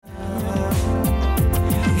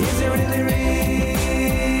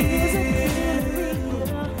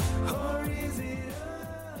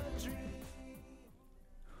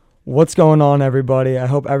What's going on, everybody? I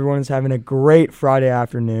hope everyone is having a great Friday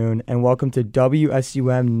afternoon, and welcome to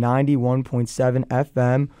WSUM 91.7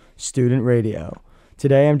 FM Student Radio.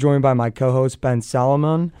 Today, I'm joined by my co-host, Ben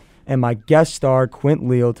Salomon, and my guest star, Quint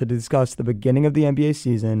Leal, to discuss the beginning of the NBA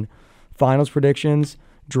season, finals predictions,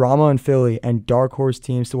 drama in Philly, and dark horse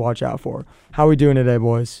teams to watch out for. How are we doing today,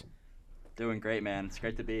 boys? Doing great, man. It's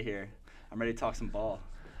great to be here. I'm ready to talk some ball.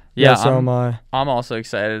 Yeah, so am I. I'm also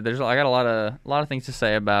excited. I got a lot of things to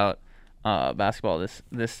say about basketball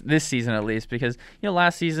this season, at least, because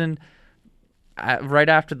last season, right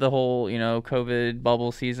after the whole COVID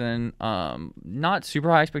bubble season, not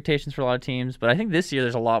super high expectations for a lot of teams, but I think this year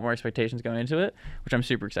there's a lot more expectations going into it, which I'm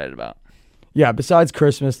super excited about. Yeah, besides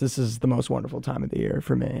Christmas, this is the most wonderful time of the year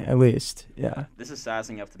for me, at least. Yeah. This is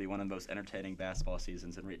sizing up to be one of the most entertaining basketball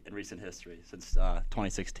seasons in recent history since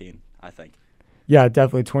 2016, I think. Yeah,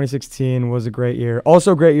 definitely. 2016 was a great year.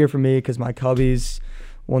 Also a great year for me because my Cubbies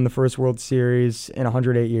won the first World Series in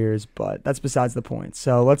 108 years, but that's besides the point.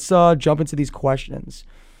 So let's jump into these questions.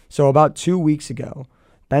 So about 2 weeks ago,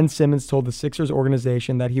 Ben Simmons told the Sixers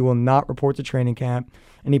organization that he will not report to training camp,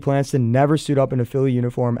 and he plans to never suit up in a Philly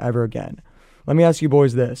uniform ever again. Let me ask you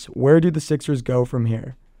boys this. Where do the Sixers go from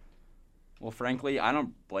here? Well, frankly, I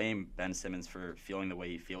don't blame Ben Simmons for feeling the way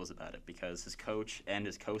he feels about it because his coach and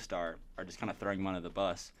his co-star are just kind of throwing him under the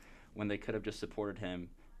bus when they could have just supported him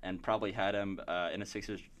and probably had him in a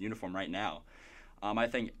Sixers uniform right now. I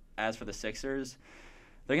think as for the Sixers,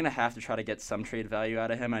 they're going to have to try to get some trade value out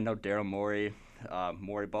of him. I know Daryl Morey,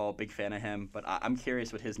 Morey Ball, big fan of him, but I'm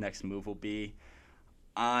curious what his next move will be.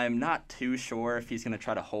 I'm not too sure if he's going to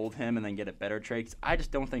try to hold him and then get a better trade 'cause I just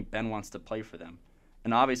don't think Ben wants to play for them.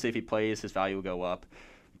 And obviously, if he plays, his value will go up.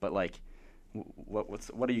 But,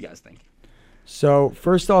 what do you guys think? So,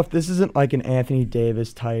 first off, this isn't like an Anthony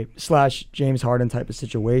Davis type / James Harden type of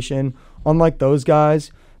situation. Unlike those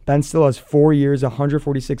guys, Ben still has 4 years,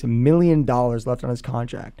 $146 million left on his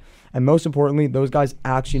contract. And most importantly, those guys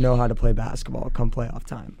actually know how to play basketball come playoff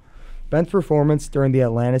time. Ben's performance during the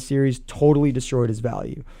Atlanta series totally destroyed his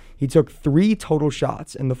value. He took 3 total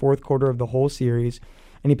shots in the fourth quarter of the whole series,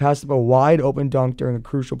 and he passed up a wide-open dunk during a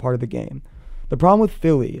crucial part of the game. The problem with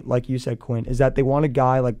Philly, like you said, Quint, is that they want a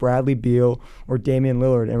guy like Bradley Beal or Damian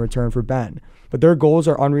Lillard in return for Ben. But their goals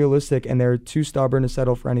are unrealistic, and they're too stubborn to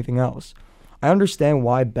settle for anything else. I understand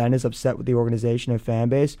why Ben is upset with the organization and fan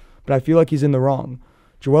base, but I feel like he's in the wrong.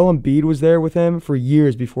 Joel Embiid was there with him for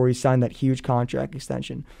years before he signed that huge contract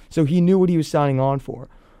extension, so he knew what he was signing on for.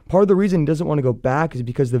 Part of the reason he doesn't want to go back is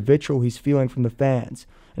because of the vitriol he's feeling from the fans.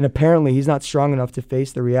 And apparently he's not strong enough to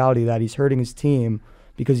face the reality that he's hurting his team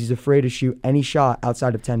because he's afraid to shoot any shot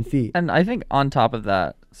outside of 10 feet. And I think on top of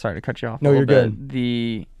that, sorry to cut you off. No, you're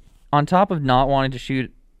good. On top of not wanting to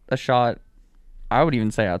shoot a shot, I would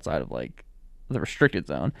even say outside of the restricted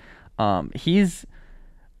zone, he's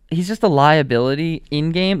just a liability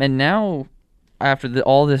in game. And now after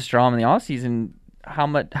all this drama in the offseason,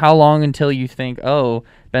 how long until you think, oh,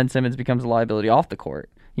 Ben Simmons becomes a liability off the court?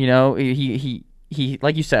 He,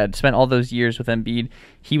 like you said, spent all those years with Embiid.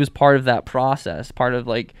 He was part of that process,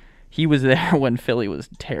 he was there when Philly was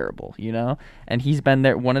terrible, and he's been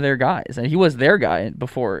there, one of their guys, and he was their guy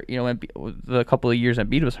before, the couple of years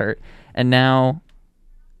Embiid was hurt, and now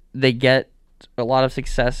they get a lot of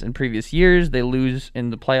success in previous years. They lose in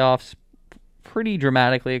the playoffs pretty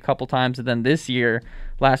dramatically a couple times, and then this year,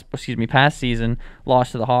 past season,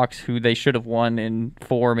 lost to the Hawks, who they should have won in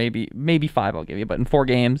 4, maybe 5, I'll give you, but in 4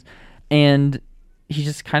 games, and he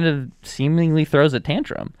just kind of seemingly throws a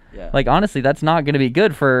tantrum. Yeah. Honestly, that's not going to be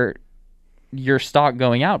good for your stock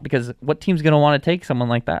going out because what team's going to want to take someone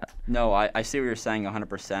like that? No, I see what you're saying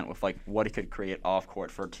 100% with what he could create off court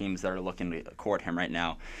for teams that are looking to court him right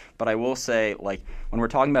now. But I will say, when we're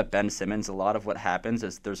talking about Ben Simmons, a lot of what happens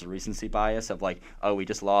is there's a recency bias of we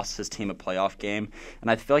just lost his team a playoff game. And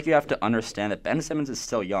I feel like you have to understand that Ben Simmons is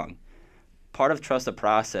still young. Part of trust the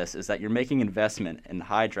process is that you're making investment in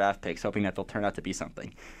high draft picks, hoping that they'll turn out to be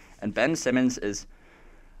something. And Ben Simmons is,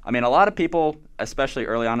 a lot of people, especially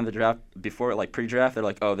early on in the draft, before pre-draft, they're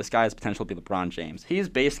like, oh, this guy has potential to be LeBron James. He's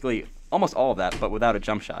basically almost all of that, but without a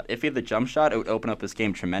jump shot. If he had the jump shot, it would open up his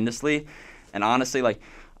game tremendously. And honestly,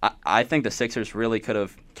 I think the Sixers really could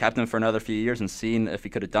have kept him for another few years and seen if he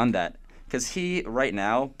could have done that. Because right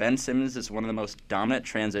now, Ben Simmons is one of the most dominant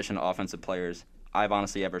transition offensive players I've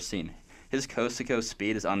honestly ever seen. His coast-to-coast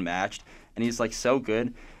speed is unmatched, and he's so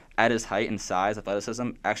good at his height and size,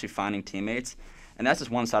 athleticism, actually finding teammates. And that's just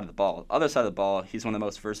one side of the ball. Other side of the ball, he's one of the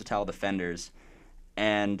most versatile defenders,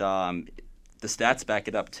 and the stats back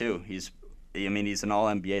it up too. He's an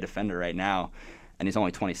All-NBA defender right now, and he's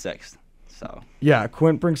only 26th. So Yeah,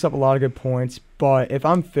 Quint brings up a lot of good points, but if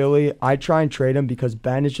I'm Philly, I try and trade him because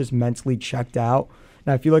Ben is just mentally checked out,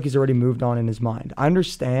 and I feel like he's already moved on in his mind. I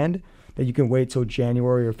understand that you can wait till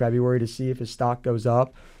January or February to see if his stock goes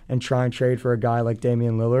up and try and trade for a guy like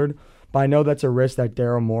Damian Lillard, but I know that's a risk that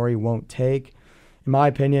Daryl Morey won't take. In my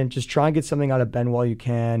opinion, just try and get something out of Ben while you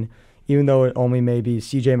can, even though it only may be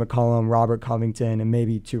C.J. McCollum, Robert Covington, and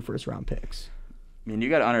maybe 2 first-round picks. I mean, you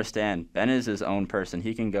got to understand, Ben is his own person.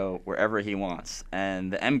 He can go wherever he wants,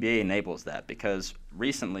 and the NBA enables that because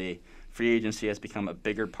recently free agency has become a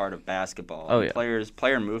bigger part of basketball. Oh, yeah.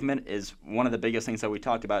 Player movement is one of the biggest things that we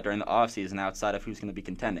talked about during the offseason outside of who's going to be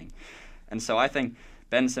contending. And so I think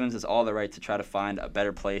Ben Simmons has all the right to try to find a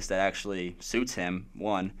better place that actually suits him,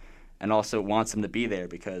 one, and also wants him to be there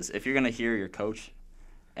because if you're going to hear your coach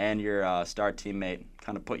and your star teammate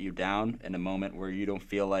kind of put you down in a moment where you don't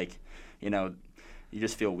feel like, you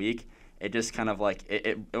just feel weak, it just kind of like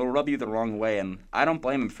it'll rub you the wrong way, and I don't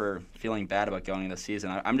blame him for feeling bad about going into the season.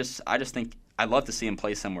 I just think I'd love to see him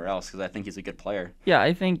play somewhere else because I think he's a good player. Yeah,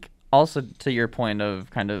 I think also to your point of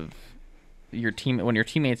kind of your team when your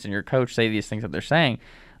teammates and your coach say these things that they're saying,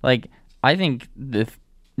 like I think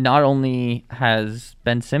not only has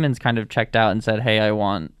Ben Simmons kind of checked out and said, "Hey, I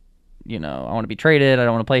want to be traded. I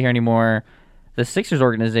don't want to play here anymore." The Sixers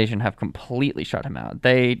organization have completely shut him out.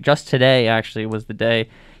 They just today actually was the day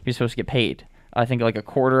he was supposed to get paid. I think like a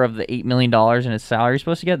quarter of the $8 million in his salary he's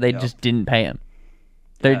supposed to get. They just didn't pay him.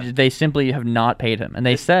 They simply have not paid him. And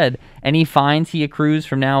they said any fines he accrues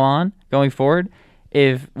from now on going forward,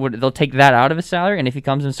 they'll take that out of his salary, and if he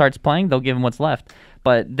comes and starts playing, they'll give him what's left.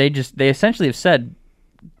 But they essentially have said,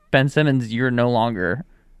 Ben Simmons, we no longer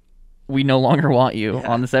want you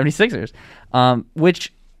on the 76ers,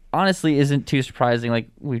 which honestly isn't too surprising. Like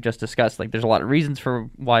we've just discussed, like there's a lot of reasons for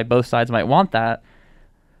why both sides might want that,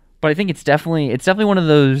 but I think it's definitely one of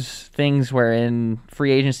those things where in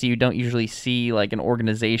free agency you don't usually see like an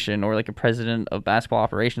organization or like a president of basketball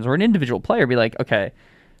operations or an individual player be like, okay,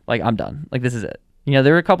 like I'm done, like this is it. There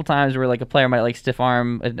were a couple times where like a player might like stiff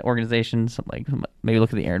arm an organization, like maybe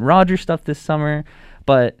look at the Aaron Rodgers stuff this summer,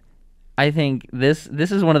 but I think this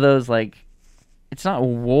is one of those like, it's not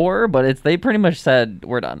war, but they pretty much said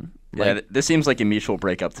we're done. Yeah, this seems like a mutual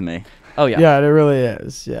breakup to me. Oh yeah. Yeah, it really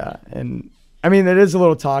is. Yeah, and I mean it is a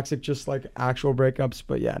little toxic, just like actual breakups.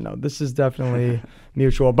 But yeah, no, this is definitely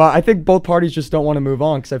mutual. But I think both parties just don't want to move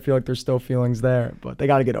on because I feel like there's still feelings there. But they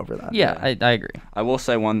got to get over that. Yeah, I agree. I will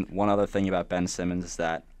say one other thing about Ben Simmons is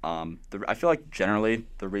that I feel like generally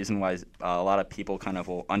the reason why a lot of people kind of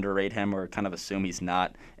will underrate him or kind of assume he's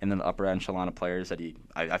not in the upper echelon of players that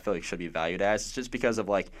I feel like should be valued as. It's just because of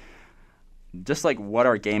just like what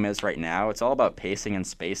our game is right now. It's all about pacing and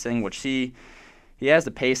spacing, which he has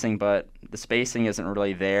the pacing, but the spacing isn't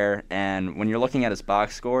really there. And when you're looking at his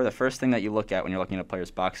box score, the first thing that you look at when you're looking at a player's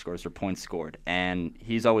box scores are points scored, and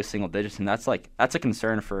he's always single digits, and that's a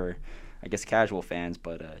concern for, I guess, casual fans,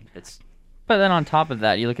 but it's. But then on top of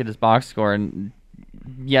that, you look at his box score, and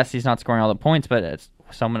yes, he's not scoring all the points, but it's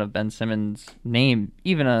someone of Ben Simmons' name.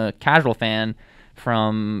 Even a casual fan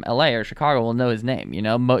from LA or Chicago will know his name.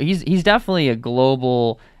 He's definitely a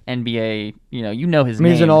global NBA. You know his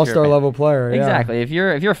name. He's an all-star level player. Yeah. Exactly. If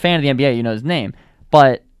you're a fan of the NBA, you know his name.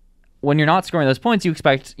 But when you're not scoring those points, you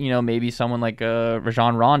expect maybe someone like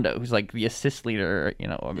Rajon Rondo, who's like the assist leader.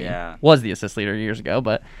 Was the assist leader years ago,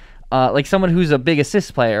 but. Like someone who's a big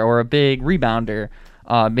assist player or a big rebounder,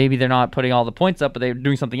 maybe they're not putting all the points up, but they're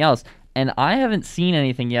doing something else. And I haven't seen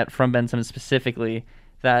anything yet from Ben Simmons specifically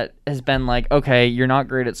that has been like, okay, you're not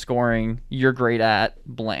great at scoring, you're great at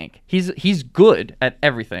blank. He's good at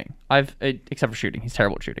everything. Except for shooting. He's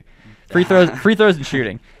terrible at shooting. Free throws and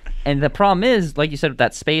shooting. And the problem is, like you said, with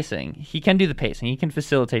that spacing, he can do the pacing, he can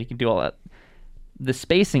facilitate, he can do all that. The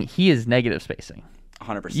spacing, he is negative spacing.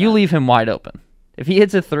 100%. You leave him wide open. If he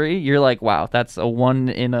hits a three, you're like, wow, that's a 1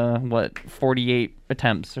 in 48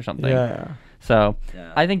 attempts or something. Yeah. So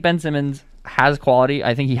I think Ben Simmons has quality.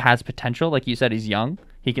 I think he has potential. Like you said, he's young.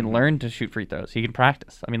 He can learn to shoot free throws. He can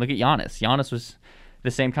practice. I mean, look at Giannis. Giannis was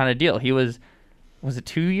the same kind of deal. He was it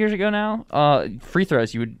 2 years ago now? Free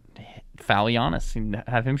throws, you would foul Giannis and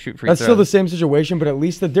have him shoot free throws. That's still the same situation, but at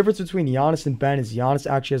least the difference between Giannis and Ben is Giannis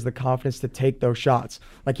actually has the confidence to take those shots.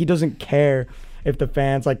 Like, he doesn't care if the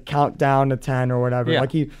fans like count down to 10 or whatever. Yeah.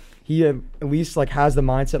 Like he at least like has the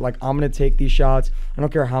mindset like, I'm gonna take these shots. I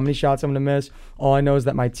don't care how many shots I'm gonna miss. All I know is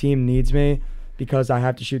that my team needs me because I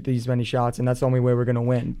have to shoot these many shots, and that's the only way we're gonna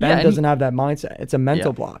win. Ben doesn't have that mindset. It's a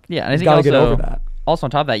mental block. Yeah, and he's got to get over that. Also, on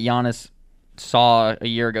top of that, Giannis saw a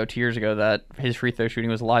year ago, 2 years ago, that his free throw shooting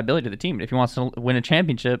was a liability to the team. If he wants to win a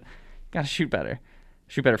championship, got to shoot better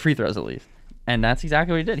free throws at least. And that's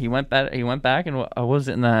exactly what he did. He went back. And what was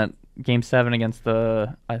it in that Game 7 against I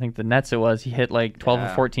think the Nets? It was. He hit like 12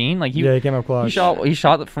 or 14. Like he came up close. He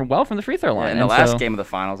shot from the free throw line. Yeah, in the last game of the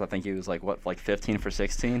finals, I think he was like 15 for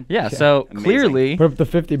 16. Yeah. So amazing. Clearly, put up the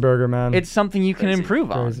 50 burger, man. It's something you can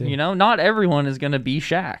improve on. Crazy. Not everyone is going to be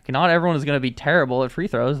Shaq. Not everyone is going to be terrible at free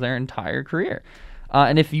throws their entire career.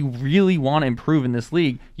 And if you really want to improve in this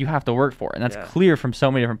league, you have to work for it. And that's clear from so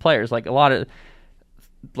many different players. Like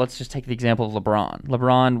let's just take the example of LeBron.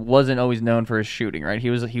 LeBron wasn't always known for his shooting, right?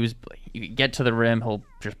 He was you get to the rim, he'll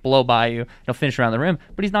just blow by you, he'll finish around the rim,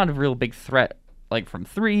 but he's not a real big threat, like from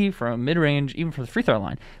three, from mid-range, even from the free throw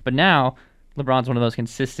line. But now LeBron's one of those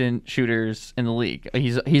consistent shooters in the league.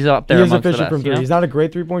 He's up there. He's amongst efficient the best, from three. He's not a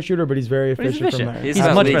great 3-point shooter, but he's very efficient from there. He's He's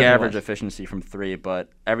got much league better than average he was. efficiency from three, but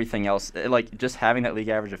everything else, like just having that league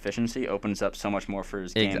average efficiency opens up so much more for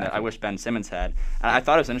his game that I wish Ben Simmons had. And I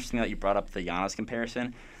thought it was interesting that you brought up the Giannis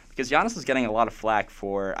comparison, because Giannis was getting a lot of flack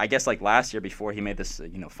for, I guess, like last year before he made this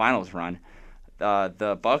finals run.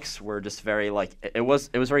 The Bucks were just very it was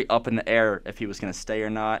very up in the air if he was going to stay or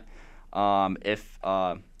not,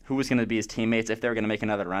 who was going to be his teammates, if they were going to make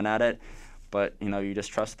another run at it. But you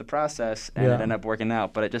just trust the process, and it ended up working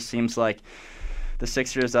out. But it just seems like the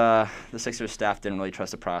Sixers staff didn't really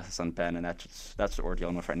trust the process on Ben, and that's what we're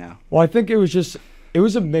dealing with right now. Well, I think it was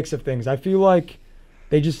a mix of things. I feel like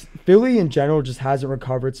Philly in general just hasn't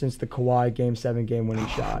recovered since the Kawhi Game 7 game winning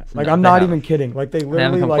shot. Like, I'm not even kidding. Like, they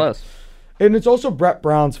literally close. And it's also Brett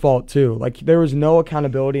Brown's fault too. Like, there was no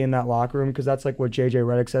accountability in that locker room, because that's like what JJ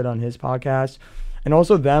Redick said on his podcast. And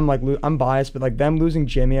also them, like, I'm biased, but like them losing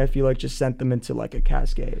Jimmy, I feel like just sent them into like a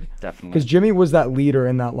cascade. Definitely. Because Jimmy was that leader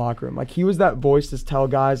in that locker room. Like, he was that voice to tell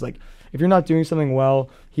guys, like, if you're not doing something well,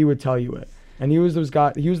 he would tell you it. And he was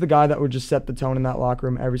the guy that would just set the tone in that locker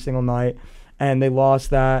room every single night. And they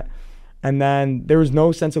lost that. And then there was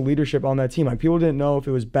no sense of leadership on that team. Like, people didn't know if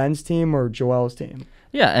it was Ben's team or Joel's team.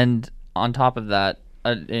 Yeah, and on top of that,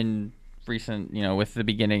 in recent, with the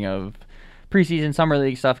beginning of preseason, summer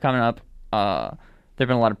league stuff coming up, there have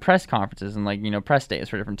been a lot of press conferences and press days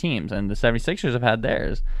for different teams, and the 76ers have had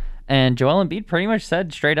theirs. And Joel Embiid pretty much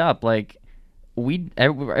said straight up, like,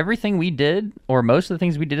 everything we did, or most of the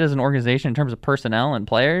things we did as an organization in terms of personnel and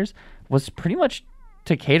players, was pretty much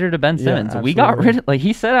to cater to Ben Simmons. We got rid of,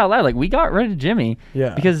 he said out loud, we got rid of Jimmy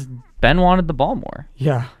because Ben wanted the ball more.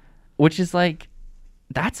 Yeah. Which is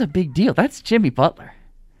that's a big deal. That's Jimmy Butler.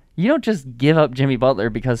 You don't just give up Jimmy Butler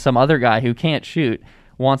because some other guy who can't shoot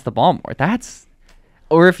wants the ball more.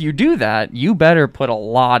 Or if you do that, you better put a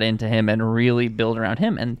lot into him and really build around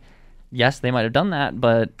him. And yes, they might have done that,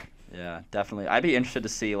 but yeah, definitely. I'd be interested to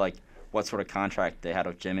see what sort of contract they had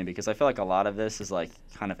with Jimmy, because I feel like a lot of this is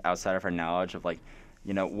kind of outside of our knowledge of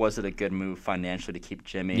was it a good move financially to keep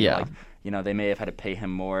Jimmy? Yeah. They may have had to pay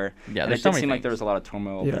him more. Yeah, and there's it so did many seem things. like there was a lot of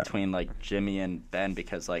turmoil between Jimmy and Ben,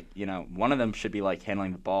 because one of them should be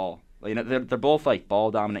handling the ball. They're both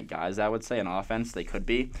ball dominant guys, I would say, in offense. They could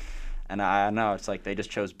be. And I know it's they just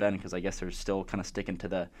chose Ben because I guess they're still kind of sticking to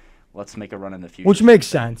the let's make a run in the future. Which makes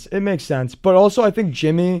sense. It makes sense. But also I think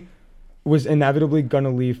Jimmy was inevitably going to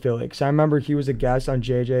leave Philly, because I remember he was a guest on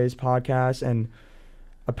JJ's podcast, and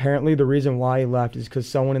apparently the reason why he left is because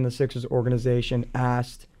someone in the Sixers organization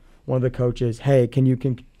asked one of the coaches, hey, can you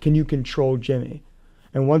control Jimmy?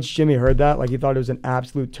 And once Jimmy heard that, he thought it was an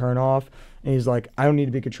absolute turnoff, and he's like, I don't need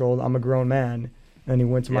to be controlled. I'm a grown man. And he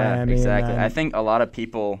went to Miami. Exactly. And I think a lot of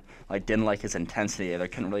people didn't like his intensity. They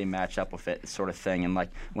couldn't really match up with it, sort of thing. And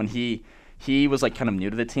when he was kind of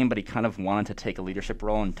new to the team, but he kind of wanted to take a leadership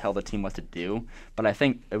role and tell the team what to do. But I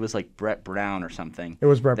think it was Brett Brown or something. It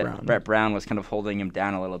was Brett Brown. Brett Brown was kind of holding him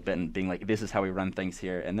down a little bit and being like, this is how we run things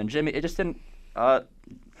here. And then Jimmy, it just didn't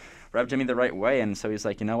rub Jimmy the right way. And so he's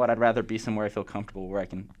like, you know what, I'd rather be somewhere I feel comfortable, where I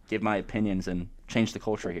can give my opinions and change the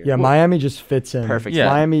culture here. Yeah, Miami just fits in. Perfect. Yeah.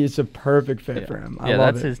 Miami is a perfect fit for him. I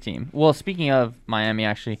love that's it. his team. Well, speaking of Miami,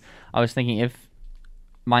 actually, I was thinking if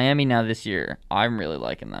Miami now this year, I'm really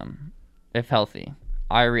liking them. If healthy,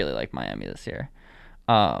 I really like Miami this year.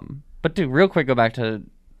 But to real quick go back to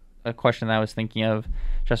a question that I was thinking of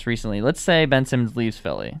just recently. Let's say Ben Simmons leaves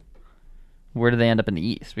Philly. Where do they end up in the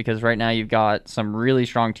East? Because right now you've got some really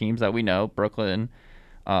strong teams that we know: Brooklyn,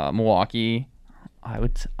 Milwaukee. I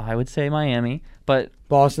would say Miami, but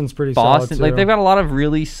Boston's pretty solid too. They've got a lot of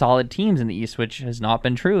really solid teams in the East, which has not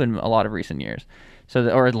been true in a lot of recent years. So,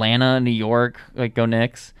 or Atlanta, New York, go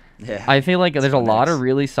Knicks. Yeah, I feel like there's a lot of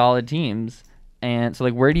really solid teams, and so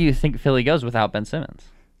where do you think Philly goes without Ben Simmons?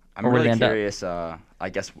 I'm Or where really they end up? curious. I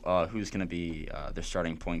guess who's going to be their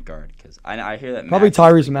starting point guard? Because I hear that Probably Maxey's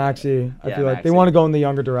Tyrese pretty good. Maxey. I Yeah, feel like they Maxey. want to go in the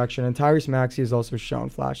younger direction, and Tyrese Maxey has also shown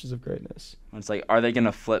flashes of greatness. It's like, are they going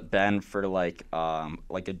to flip Ben for like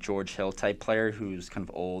a George Hill type player who's kind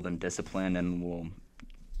of old and disciplined and will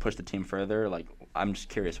push the team further? Like, I'm just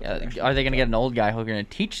curious. What they're actually Are they going to do. get an old guy who's going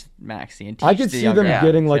to teach Maxey and teach I could the see younger them guys?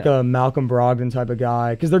 getting like Yeah. a Malcolm Brogdon type of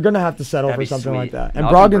guy because they're gonna have to settle That'd for be something like sweet. that. And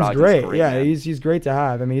Malcolm Brogdon's Brogdon's great. great, Yeah, man. he's great to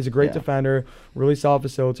have. I mean, he's a great Yeah. defender, really solid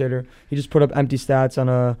facilitator. He just put up empty stats on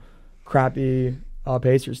a crappy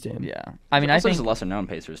Pacers team. Yeah. I mean, I Also, think it's a lesser known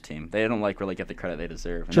Pacers team. They don't really get the credit they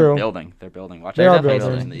deserve. And True. They're building. They're building. Watch They out are for the Pacers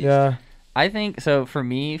building. in the East. Yeah. I think so. For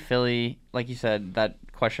me, Philly, like you said, that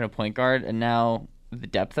question of point guard, and now the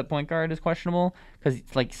depth at point guard is questionable because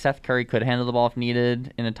like Seth Curry could handle the ball if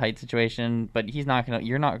needed in a tight situation, but he's not gonna.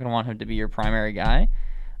 You're not gonna want him to be your primary guy.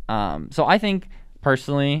 So I think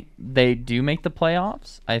personally they do make the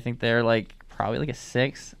playoffs. I think they're like probably like a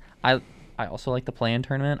 6. I also like the play-in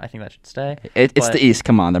tournament. I think that should stay. It's But the East.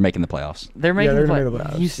 Come on, they're making the playoffs. They're making they're the gonna play- make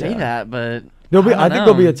the playoffs, You say yeah. that, but They'll be. I I don't think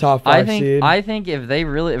they'll be know. a top I 5 think seed. I think if it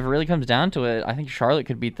really comes down to it, I think Charlotte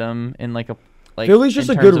could beat them in like a like. Philly's just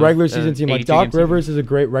in a terms good of, regular season team. Like 82 Doc game season. Rivers is a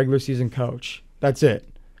great regular season coach. That's it.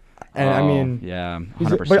 And I Oh, mean, yeah, he's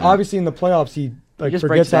 100%. but obviously in the playoffs he like just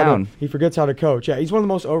forgets breaks how down. to he forgets how to coach. Yeah, he's one of the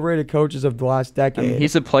most overrated coaches of the last I decade. mean,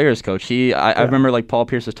 he's a players coach. I Yeah. remember like Paul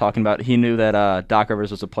Pierce was talking about. He knew that Doc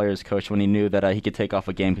Rivers was a players coach when he knew that he could take off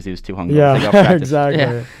a game because he was too hungry. to take off yeah, practice.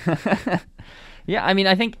 exactly. Yeah. Yeah, I mean,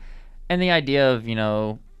 I think, and the idea of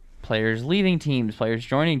players leaving teams, players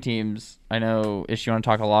joining teams. I know Ish, you want to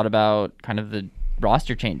talk a lot about kind of the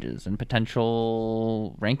roster changes and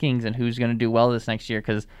potential rankings and who's going to do well this next year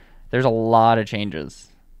because there's a lot of changes.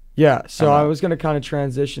 Yeah, so I I know. was going to kind of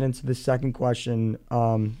transition into the second question.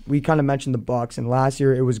 We kind of mentioned the Bucks, and last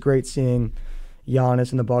year it was great seeing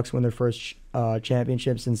Giannis and the Bucks win their first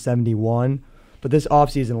championship since '71. But this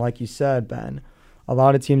offseason, like you said, Ben, a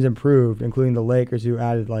lot of teams improved, including the Lakers, who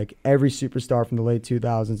added like every superstar from the late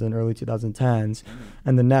 2000s and early 2010s,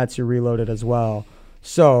 and the Nets, who reloaded as well.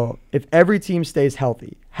 So if every team stays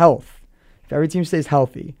healthy, if every team stays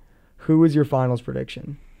healthy, who is your finals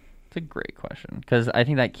prediction? It's a great question because I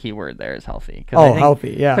think that key word there is healthy. Oh,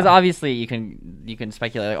 healthy, yeah. Because obviously you can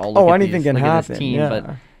speculate. Like, Oh, look at anything can look at this happen, team, yeah.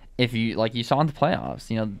 but if you like you saw in the playoffs,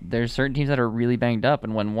 there's certain teams that are really banged up,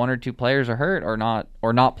 and when one or two players are hurt or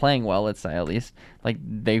not playing well, let's say at least, like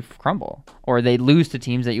they crumble or they lose to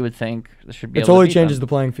teams that you would think should be. It able totally to beat changes them. the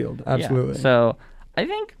playing field. Yeah. Absolutely. So I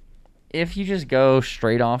think if you just go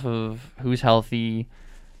straight off of who's healthy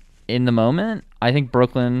in the moment, I think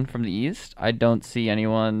Brooklyn from the East. I don't see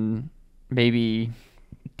anyone maybe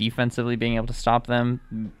defensively being able to stop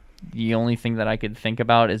them. The only thing that I could think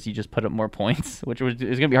about is you just put up more points, which is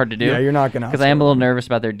going to be hard to do. Yeah, you're not gonna. Because I am a little nervous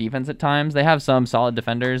about their defense at times. They have some solid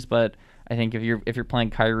defenders, but I think if you're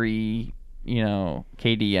playing Kyrie,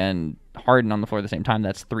 KD and Harden on the floor at the same time,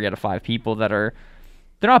 that's 3 out of 5 people they're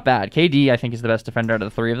not bad. KD I think is the best defender out of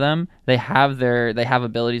the 3 of them. They have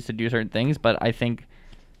abilities to do certain things, but I think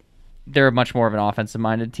they're much more of an offensive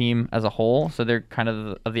minded team as a whole. So they're kind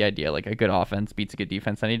of the idea like a good offense beats a good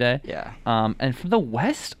defense any day. Yeah. And from the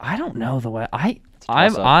West, I don't know the West.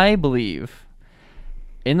 toss-up. I believe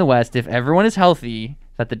in the West, if everyone is healthy,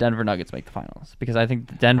 that the Denver Nuggets make the finals because I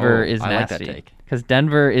think Denver is I like that nasty. take. Because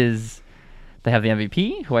Denver they have the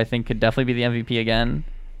MVP, who I think could definitely be the MVP again.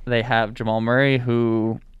 They have Jamal Murray,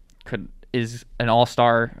 who is an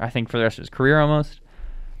all-star, I think, for the rest of his career almost.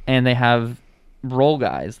 And they have role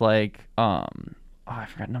guys like I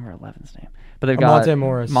forgot number 11's name. But they've got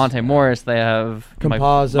Monte Morris. They have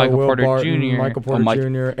Campazzo, Michael Will Porter Barton, Jr. Michael Porter Jr.,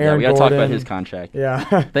 Aaron Yeah, we gotta Gordon. talk about his contract.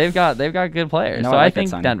 Yeah. They've got good players. You know, So I I like that think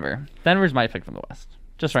signing. Denver. Denver's my pick from the West.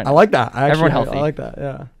 Just right now. I like that. Everyone healthy. I like that.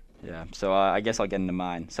 Yeah. Yeah, so I guess I'll get into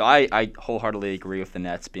mine. So I wholeheartly agree with the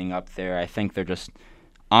Nets being up there. I think they're just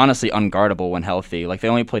honestly unguardable when healthy. Like they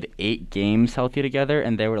only played 8 games healthy together,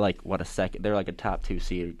 and they were like they were like a top 2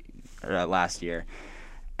 seed last year,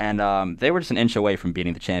 and they were just an inch away from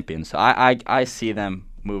beating the champions. So I see them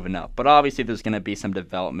moving up, but obviously there's going to be some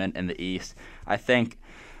development in the East. I think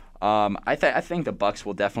the Bucks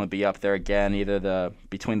will definitely be up there again, either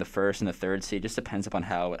between the first and the third seed. Just depends upon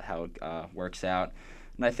how it works out.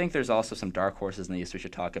 And I think there's also some dark horses in the East we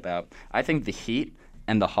should talk about. I think the Heat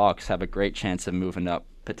and the Hawks have a great chance of moving up,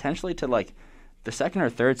 potentially to like the second or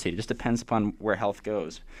third seed. It just depends upon where health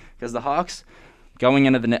goes. Because the Hawks, I'm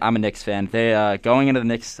a Knicks fan. They going into the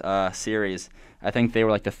Knicks series, I think they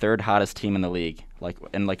were like the 3rd hottest team in the league, like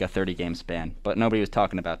in like a 30-game span. But nobody was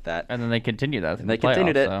talking about that. And then they continued that. And they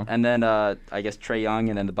continued it, and then I guess Trae Young,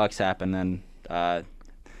 and then the Bucks happened, and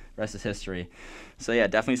rest is history. So yeah,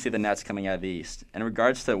 definitely see the Nets coming out of the East. In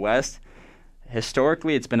regards to the West,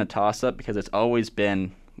 historically it's been a toss-up because it's always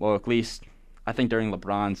been, well, at least I think during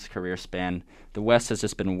LeBron's career span, the West has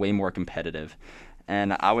just been way more competitive.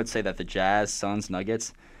 And I would say that the Jazz, Suns,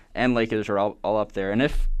 Nuggets, and Lakers are all up there. And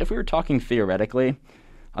if we were talking theoretically,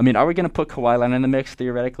 I mean, are we going to put Kawhi Leonard in the mix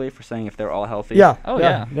theoretically for saying if they're all healthy? Yeah. Oh,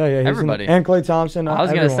 yeah. He's Everybody. and Klay Thompson. I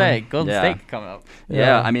was going to everyone. say, Golden Yeah. State coming up.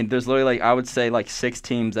 Yeah, I mean, there's literally, like, I would say, like, 6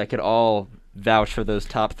 teams that could all vouch for those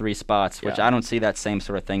top 3 spots, which Yeah. I don't see that same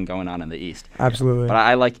sort of thing going on in the East. Absolutely. But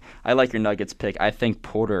I like your Nuggets pick. I think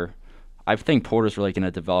Porter's really going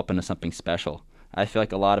to develop into something special. I feel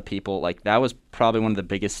like a lot of people, like, that was probably one of the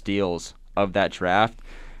biggest steals of that draft.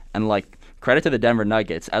 And, like, credit to the Denver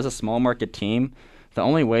Nuggets. As a small market team, the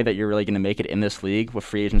only way that you're really going to make it in this league, with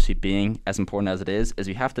free agency being as important as it is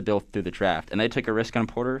you have to build through the draft. And they took a risk on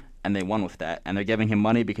Porter, and they won with that. And they're giving him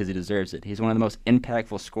money because he deserves it. He's one of the most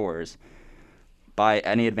impactful scorers by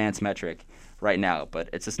any advanced metric right now. But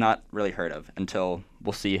it's just not really heard of until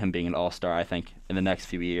we'll see him being an all-star, I think, in the next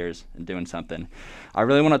few years and doing something. I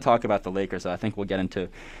really want to talk about the Lakers, though. I think we'll get into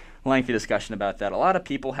a lengthy discussion about that. A lot of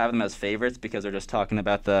people have them as favorites because they're just talking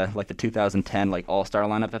about the 2010 all-star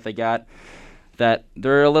lineup that they got. That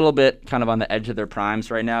they're a little bit kind of on the edge of their primes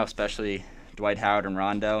right now, especially Dwight Howard and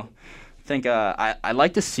Rondo. I think I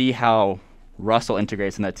like to see how Russell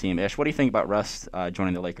integrates in that team. Ish, what do you think about Russ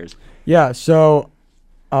joining the Lakers? Yeah, so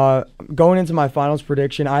going into my finals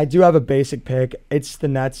prediction, I do have a basic pick. It's the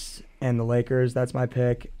Nets and the Lakers. That's my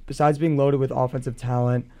pick. Besides being loaded with offensive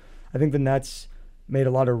talent, I think the Nets made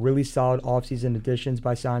a lot of really solid offseason additions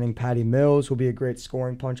by signing Patty Mills, who'll be a great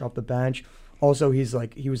scoring punch off the bench. Also,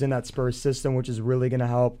 he was in that Spurs system, which is really going to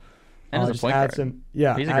help. And as a just point add guard.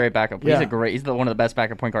 he's a great backup. Yeah. He's one of the best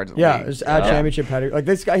backup point guards in the league. Just add championship pedigree. Like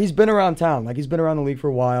this guy, he's been around town. Like he's been around the league for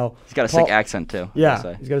a while. He's got a sick accent too.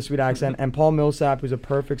 Yeah, he's got a sweet accent. And Paul Millsap, who's a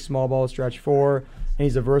perfect small ball stretch 4, and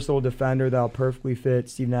he's a versatile defender that'll perfectly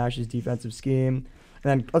fit Steve Nash's defensive scheme.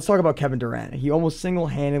 And then let's talk about Kevin Durant. He almost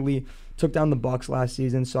single-handedly took down the Bucks last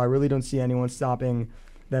season, so I really don't see anyone stopping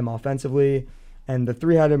them offensively. And the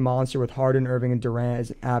 3-headed monster with Harden, Irving, and Durant is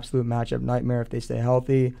an absolute matchup nightmare if they stay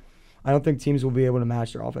healthy. I don't think teams will be able to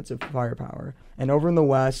match their offensive firepower. And over in the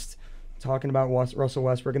West, talking about Russell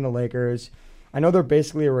Westbrook and the Lakers, I know they're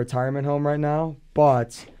basically a retirement home right now,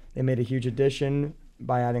 but they made a huge addition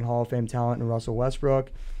by adding Hall of Fame talent in Russell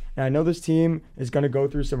Westbrook. And I know this team is going to go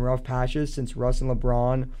through some rough patches since Russ and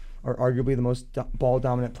LeBron are arguably the most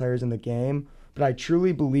ball-dominant players in the game. But I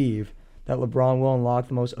truly believe that LeBron will unlock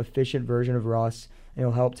the most efficient version of Russ, and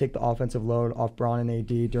he'll help take the offensive load off Bron and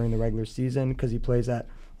AD during the regular season because he plays at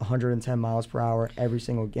 110 miles per hour every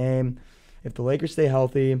single game. If the Lakers stay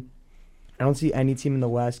healthy, I don't see any team in the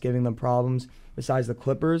West giving them problems besides the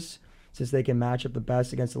Clippers, since they can match up the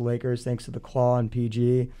best against the Lakers thanks to the Claw and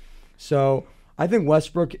PG. So I think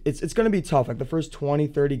Westbrook, it's going to be tough. Like the first 20,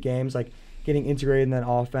 30 games, like getting integrated in that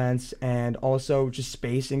offense and also just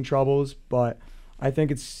spacing troubles. But I think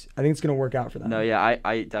it's going to work out for them. No, yeah,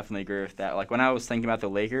 I definitely agree with that. Like when I was thinking about the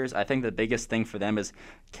Lakers, I think the biggest thing for them is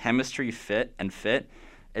chemistry, fit.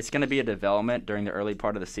 It's going to be a development during the early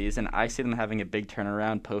part of the season. I see them having a big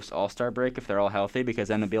turnaround post All-Star break if they're all healthy, because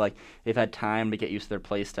then it'll be like they've had time to get used to their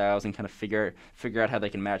play styles and kind of figure out how they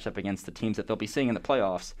can match up against the teams that they'll be seeing in the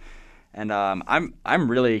playoffs. And I'm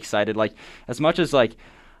really excited. Like as much as like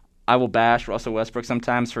I will bash Russell Westbrook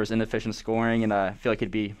sometimes for his inefficient scoring, and I feel like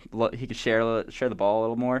he could share the ball a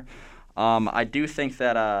little more. I do think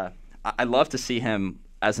that I love to see him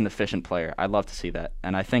as an efficient player. I love to see that,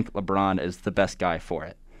 and I think LeBron is the best guy for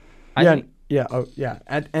it. And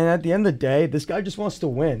at the end of the day, this guy just wants to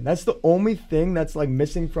win. That's the only thing that's like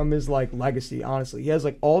missing from his like legacy. Honestly, he has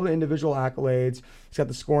like all the individual accolades. He's got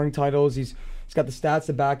the scoring titles. He's got the stats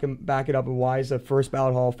to back it up, and why he's a first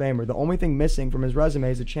ballot Hall of Famer. The only thing missing from his resume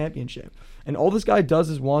is a championship. And all this guy does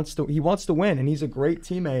is he wants to win, and he's a great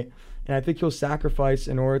teammate. And I think he'll sacrifice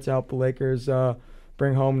in order to help the Lakers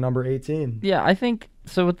bring home number 18. Yeah, I think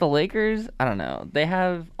so. With the Lakers, I don't know. They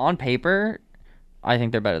have on paper, I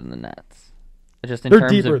think they're better than the Nets. Just in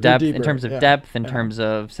terms of depth, in terms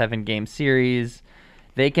of 7-game series,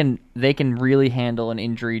 they can really handle an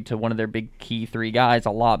injury to one of their big key 3 guys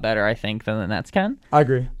a lot better, I think, than the Nets can. I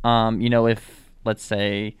agree. If let's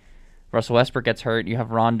say Russell Westbrook gets hurt, you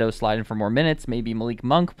have Rondo sliding for more minutes. Maybe Malik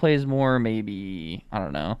Monk plays more. Maybe I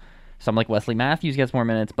don't know, someone like Wesley Matthews gets more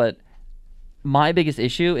minutes. But my biggest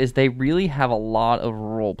issue is they really have a lot of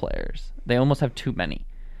role players. They almost have too many.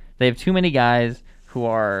 They have too many guys who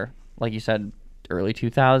are, like you said, early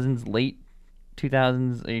 2000s, late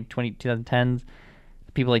 2000s, 2010s,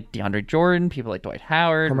 people like DeAndre Jordan, people like Dwight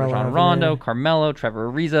Howard, Carmelo Rajon Anthony. Rondo, Carmelo,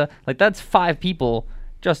 Trevor Ariza. Like, that's 5 people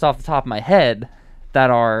just off the top of my head that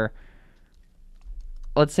are,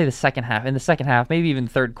 let's say, in the second half, maybe even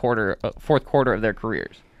fourth quarter of their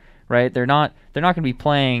careers, right? They're not going to be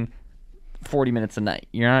playing 40 minutes a night.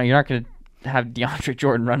 You're not going to have DeAndre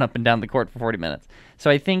Jordan run up and down the court for 40 minutes. So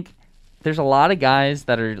I think there's a lot of guys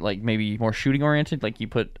that are like maybe more shooting oriented. Like, you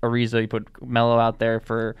put Ariza, you put Melo out there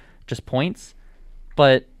for just points.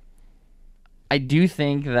 But I do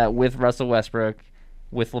think that with Russell Westbrook,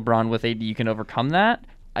 with LeBron, with AD, you can overcome that.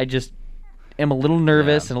 I just am a little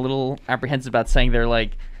nervous and a little apprehensive about saying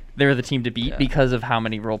they're the team to beat because of how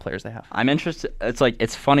many role players they have. I'm interested.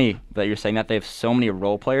 It's funny that you're saying that they have so many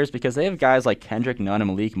role players because they have guys like Kendrick Nunn and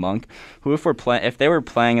Malik Monk, who if they were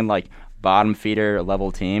playing in like bottom feeder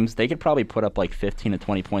level teams, they could probably put up like 15 to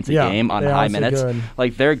 20 points a game on high minutes. Good.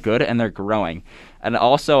 Like, they're good and they're growing. And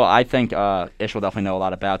also, I think Ish will definitely know a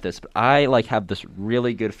lot about this, but I have this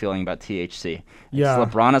really good feeling about THC. Yeah.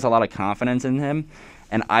 LeBron has a lot of confidence in him,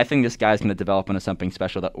 and I think this guy's going to develop into something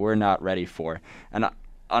special that we're not ready for. And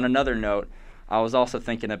on another note, I was also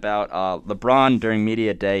thinking about LeBron during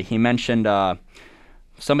media day. He mentioned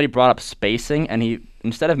somebody brought up spacing, and he,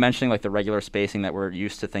 instead of mentioning like the regular spacing that we're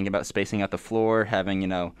used to thinking about, spacing out the floor,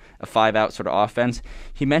 having a 5-out sort of offense,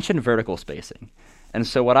 he mentioned vertical spacing. And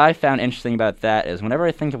so what I found interesting about that is whenever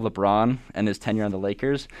I think of LeBron and his tenure on the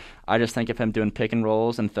Lakers, I just think of him doing pick and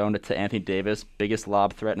rolls and throwing it to Anthony Davis, biggest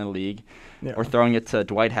lob threat in the league, or throwing it to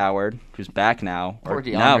Dwight Howard, who's back now, or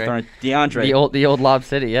DeAndre. now throwing it to DeAndre. The old Lob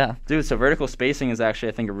City, yeah. Dude, so vertical spacing is actually,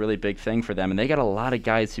 I think, a really big thing for them, and they got a lot of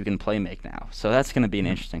guys who can play make now. So that's going to be an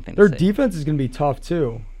interesting thing Their to see. defense is going to be tough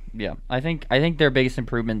too. Yeah, I think their biggest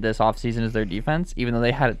improvement this offseason is their defense, even though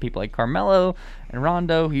they had people like Carmelo and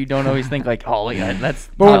Rondo, who you don't always think like, oh, yeah, that's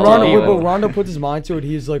But not when what Rondo puts his mind to it,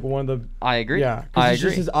 he's like one of the. I agree. Yeah, I because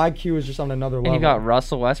agree. his IQ is just on another level. And you got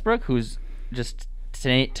Russell Westbrook, who's just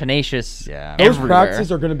tenacious. Yeah. Those everywhere.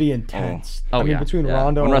 practices are going to be intense. Oh, I mean, yeah. between Yeah.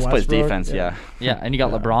 Rondo When and Russ plays Westbrook, defense, yeah. Yeah, and you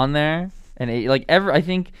got LeBron there, and I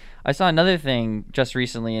think I saw another thing just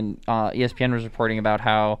recently, and ESPN was reporting about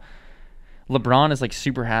how LeBron is like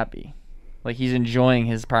super happy. Like, he's enjoying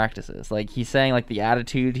his practices. Like, he's saying like the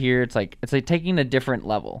attitude here, it's like taking a different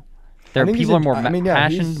level. People are more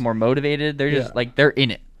passionate, more motivated. They're just like they're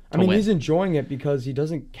in it. I mean, he's enjoying it because he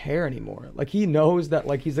doesn't care anymore. Like, he knows that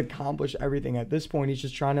like he's accomplished everything at this point. He's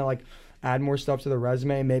just trying to like add more stuff to the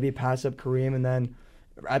resume, maybe pass up Kareem, and then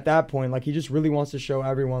at that point, like, he just really wants to show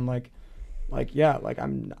everyone I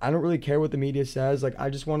don't really care what the media says. Like, I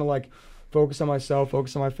just want to like focus on myself,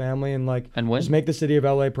 focus on my family, and win. Just make the city of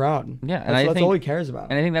LA proud. Yeah, that's all he cares about.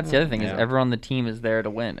 And I think that's the other thing is everyone on the team is there to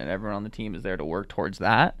win, and everyone on the team is there to work towards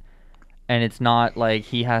that. And it's not like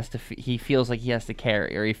he feels like he has to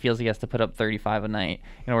carry, or he feels he has to put up 35 a night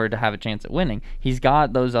in order to have a chance at winning. He's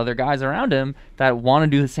got those other guys around him that want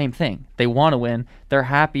to do the same thing. They want to win. They're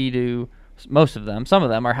happy to. Most of them, some of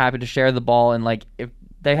them, are happy to share the ball, and like if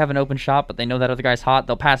they have an open shot, but they know that other guy's hot,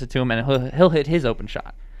 they'll pass it to him, and he'll hit his open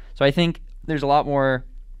shot. So I think there's a lot more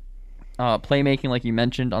playmaking, like you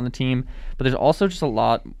mentioned, on the team, but there's also just a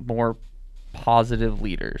lot more positive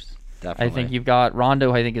leaders. Definitely. I think you've got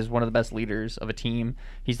Rondo, I think, is one of the best leaders of a team.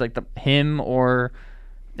 He's like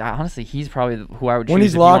honestly, he's probably who I would choose. When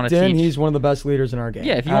he's if you wanna locked in, teach. he's one of the best leaders in our game.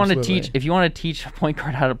 Yeah, if you want to teach a point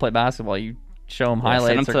guard how to play basketball, you show him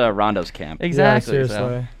highlights. Send him to Rondo's camp. Exactly. Yeah,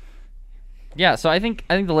 seriously. Yeah, so I think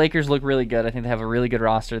the Lakers look really good. I think they have a really good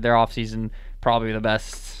roster. Their offseason probably the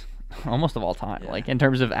best almost of all time. Yeah. Like, in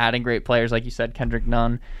terms of adding great players, like you said, Kendrick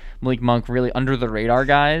Nunn, Malik Monk, really under the radar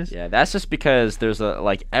guys. Yeah, that's just because there's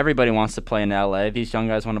everybody wants to play in LA. These young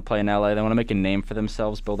guys want to play in LA. They want to make a name for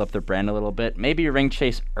themselves, build up their brand a little bit. Maybe ring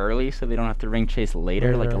chase early so they don't have to ring chase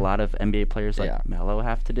later, like a lot of NBA players like Melo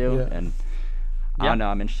have to do. Yeah. And I don't know,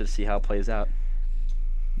 I'm interested to see how it plays out.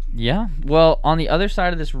 Yeah. Well, on the other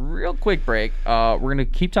side of this real quick break, we're going to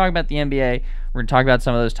keep talking about the NBA. We're going to talk about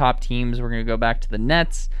some of those top teams. We're going to go back to the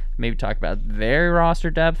Nets, maybe talk about their roster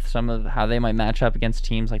depth, some of how they might match up against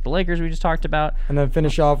teams like the Lakers we just talked about. And then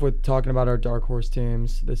finish off with talking about our dark horse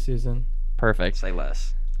teams this season. Perfect. Say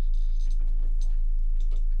less.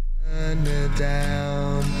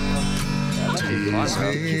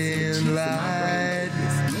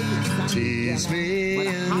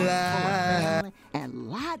 And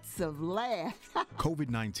lots of laughs.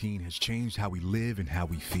 COVID-19 has changed how we live and how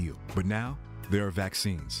we feel. But now, there are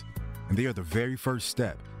vaccines. And they are the very first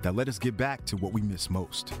step that let us get back to what we miss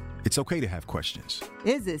most. It's okay to have questions.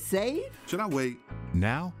 Is it safe? Should I wait?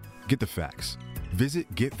 Now, get the facts.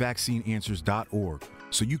 Visit getvaccineanswers.org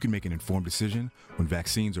so you can make an informed decision when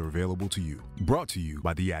vaccines are available to you. Brought to you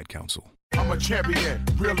by the Ad Council. I'm a champion,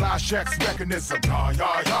 realize Shaq's mechanism. Yeah,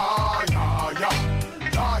 yeah, yeah, yeah, yeah,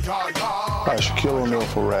 yeah, yeah, yeah. Hi, Shaquille O'Neal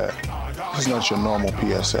for Rad. This is not your normal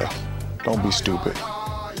PSA. Don't be stupid.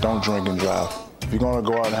 Don't drink and drive. If you're gonna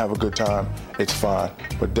go out and have a good time, it's fine.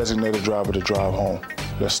 But designate a driver to drive home.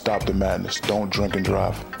 Let's stop the madness. Don't drink and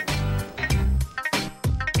drive.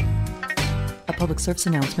 A public service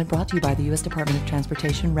announcement brought to you by the U.S. Department of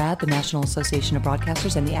Transportation, RAD, the National Association of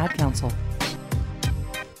Broadcasters, and the Ad Council.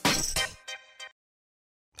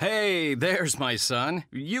 Hey, there's my son.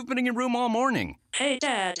 You've been in your room all morning. Hey,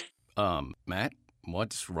 Dad. Matt,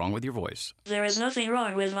 what's wrong with your voice? There is nothing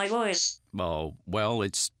wrong with my voice. Oh, well,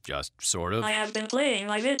 it's just sort of. I have been playing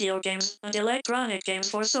my video games and electronic games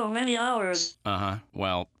for so many hours. Uh-huh.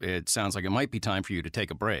 Well, it sounds like it might be time for you to take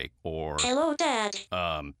a break, or... Hello, Dad.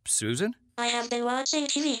 Susan? I have been watching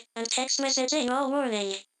TV and text messaging all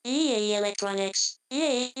morning. Yay, electronics.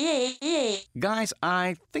 Yay, yay, yay. Guys,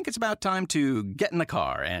 I think it's about time to get in the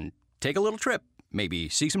car and take a little trip. Maybe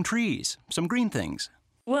see some trees, some green things.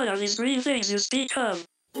 What are these green things you speak of?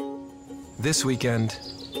 This weekend,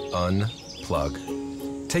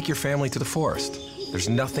 unplug. Take your family to the forest. There's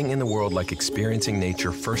nothing in the world like experiencing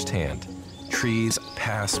nature firsthand. Trees,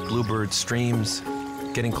 paths, bluebirds, streams.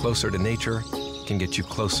 Getting closer to nature can get you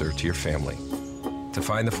closer to your family. To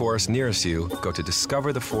find the forest nearest you, go to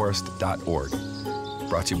discovertheforest.org.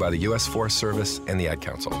 Brought to you by the U.S. Forest Service and the Ad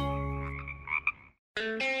Council.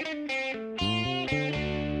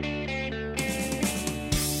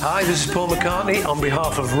 Hi, this is Paul McCartney on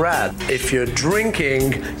behalf of RAD. If you're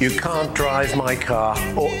drinking, you can't drive my car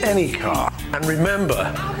or any car. And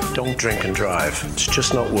remember, don't drink and drive. It's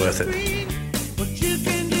just not worth it.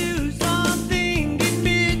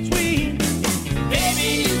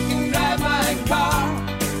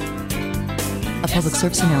 A public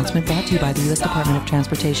service announcement brought to you by the U.S. Department of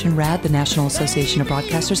Transportation, RAD, the National Association of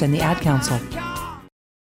Broadcasters, and the Ad Council.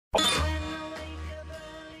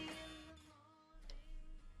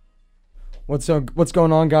 What's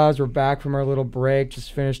going on, guys? We're back from our little break.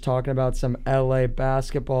 Just finished talking about some LA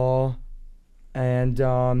basketball, and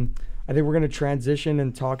I think we're gonna transition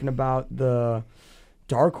and talking about the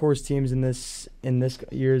dark horse teams in this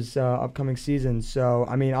year's upcoming season. So,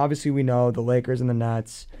 I mean, obviously we know the Lakers and the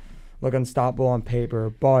Nets look unstoppable on paper,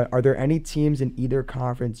 but are there any teams in either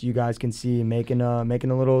conference you guys can see making a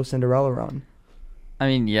little Cinderella run? I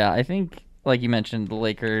mean, yeah, I think like you mentioned, the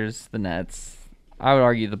Lakers, the Nets. I would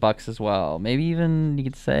argue the Bucks as well. Maybe even you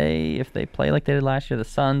could say if they play like they did last year, the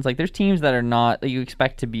Suns. Like there's teams that are not that you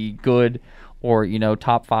expect to be good or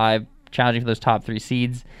top 5, challenging for those top 3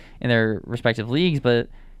 seeds in their respective leagues. But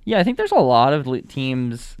yeah, I think there's a lot of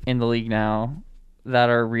teams in the league now that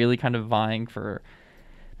are really kind of vying for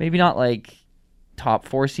maybe not like top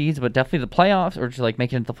 4 seeds, but definitely the playoffs, or just like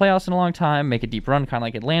make it into the playoffs in a long time, make a deep run, kind of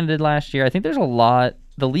like Atlanta did last year. I think there's a lot.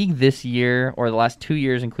 The league this year, or the last 2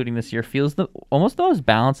 years, including this year, feels almost the most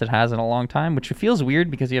balanced it has in a long time, which feels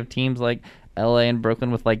weird because you have teams like LA and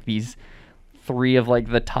Brooklyn with like these 3 of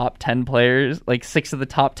like the top 10 players, like 6 of the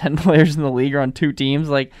top 10 players in the league are on 2 teams.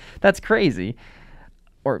 Like that's crazy.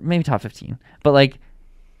 Or maybe top 15. But like,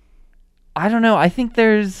 I don't know. I think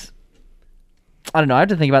I don't know. I have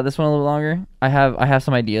to think about this one a little longer. I have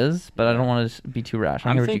some ideas, but I don't want to be too rash.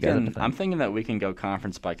 I'm thinking that we can go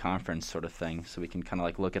conference by conference sort of thing, so we can kind of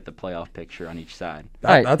like look at the playoff picture on each side.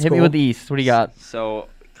 All right, hit me with the East. What do you got? So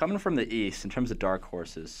coming from the East, in terms of dark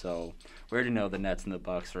horses, so we already know the Nets and the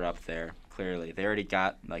Bucks are up there. Clearly, they already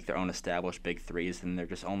got like their own established big threes, and they're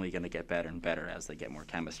just only going to get better and better as they get more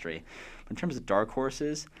chemistry. But in terms of dark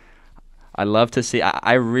horses, I love to see.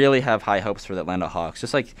 I really have high hopes for the Atlanta Hawks.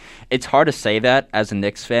 Just like it's hard to say that as a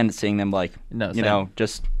Knicks fan, seeing them like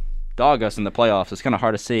just dog us in the playoffs. It's kind of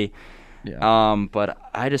hard to see. Yeah. But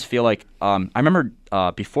I just feel like I remember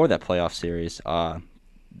before that playoff series,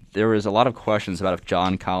 there was a lot of questions about if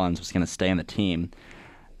John Collins was going to stay on the team,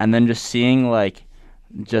 and then just seeing like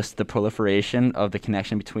just the proliferation of the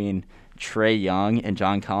connection between Trae Young and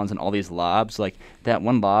John Collins and all these lobs, like that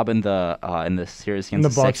one lob in the series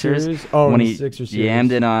against the Sixers, when he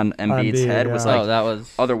jammed it on Embiid's head, was like that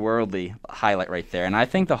was otherworldly highlight right there. And I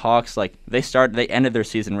think the Hawks, like they ended their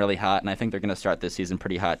season really hot, and I think they're going to start this season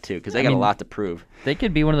pretty hot too because they got a lot to prove. They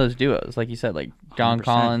could be one of those duos, like you said, like John 100%.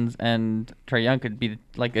 Collins and Trae Young could be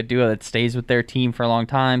like a duo that stays with their team for a long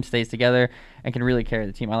time, stays together, and can really carry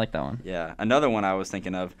the team. I like that one. Yeah, another one I was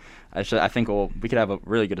thinking of, I think we could have a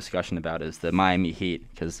really good discussion about is the Miami Heat,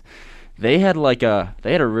 because they had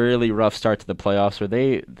a really rough start to the playoffs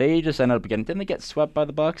where they just ended up didn't they get swept by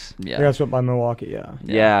the Bucks? Yeah, they got swept by Milwaukee.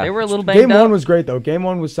 Yeah. They were a little banged up. Game 1 was great though. Game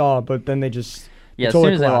 1 was solid, but then they just as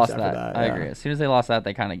soon as they lost that, I agree. As soon as they lost that,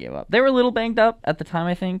 they kind of gave up. They were a little banged up at the time,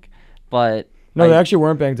 I think, but No, they actually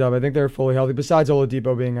weren't banged up. I think they were fully healthy, besides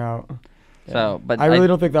Oladipo being out. So, but I really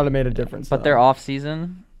don't think that would have made a difference. But though. their off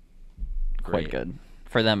season, quite Great. good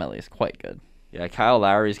for them at least. Quite good. Yeah, Kyle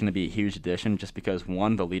Lowry is going to be a huge addition just because,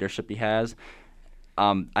 one, the leadership he has.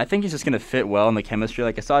 I think he's just going to fit well in the chemistry.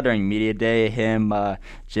 Like I saw during media day, him,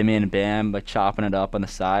 Jimmy, and Bam chopping it up on the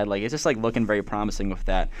side. Like it's just looking very promising with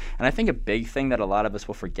that. And I think a big thing that a lot of us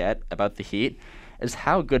will forget about the Heat is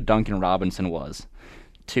how good Duncan Robinson was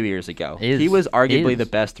 2 years ago. He was arguably the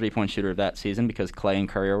best three-point shooter of that season because Clay and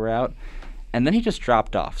Curry were out. And then he just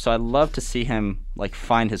dropped off. So I'd love to see him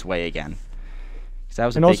find his way again. That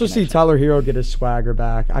was and also see Tyler Hero get his swagger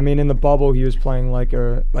back. I mean, in the bubble, he was playing like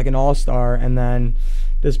an all-star, and then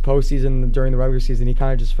this postseason, during the regular season, he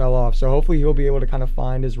kind of just fell off. So hopefully he'll be able to kind of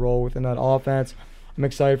find his role within that offense. I'm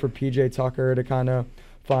excited for PJ Tucker to kind of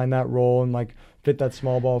find that role and fit that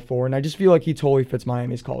small ball forward. And I just feel like he totally fits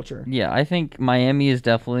Miami's culture. Yeah, I think Miami is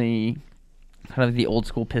definitely kind of the old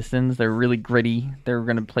school Pistons. They're really gritty. They're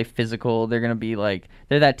going to play physical. They're going to be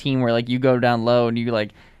they're that team where you go down low and you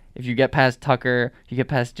if you get past Tucker, you get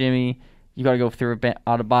past Jimmy, you got to go through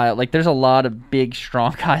Adebayo. There's a lot of big,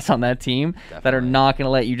 strong guys on that team that are not going to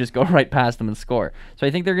let you just go right past them and score. So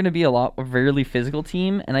I think they're going to be a really physical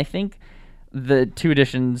team. And I think the two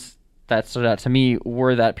additions that stood out to me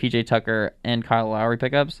were that PJ Tucker and Kyle Lowry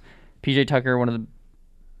pickups. PJ Tucker, one of the,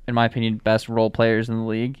 in my opinion, best role players in the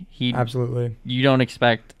league. Absolutely. You don't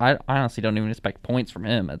expect. I honestly don't even expect points from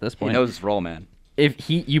him at this point. He knows his role, man. If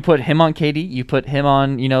you put him on KD, you put him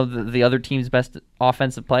on the other team's best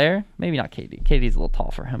offensive player. Maybe not KD. KD's a little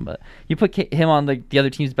tall for him, but you put him on the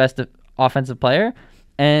other team's best offensive player,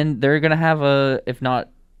 and they're gonna have if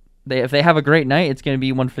they have a great night, it's gonna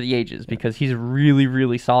be one for the ages because he's really,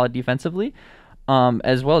 really solid defensively.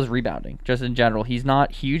 As well as rebounding, just in general. He's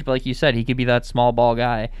not huge, but like you said, he could be that small ball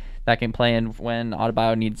guy that can play in when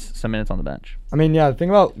Adebayo needs some minutes on the bench. I mean, yeah, the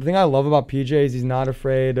thing I love about PJ is he's not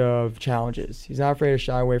afraid of challenges. He's not afraid to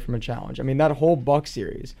shy away from a challenge. I mean, that whole Bucks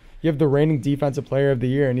series, you have the reigning defensive player of the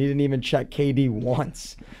year, and he didn't even check KD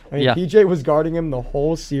once. I mean, PJ was guarding him the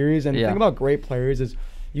whole series, and the thing about great players is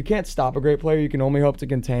you can't stop a great player. You can only hope to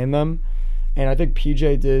contain them. And I think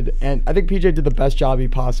PJ did the best job he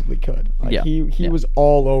possibly could. He was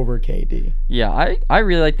all over KD. Yeah, I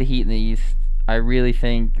really like the Heat in the East. I really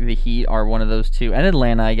think the Heat are one of those two, and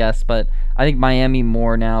Atlanta, I guess, but I think Miami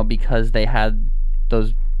more now because they had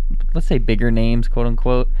those, let's say, bigger names, quote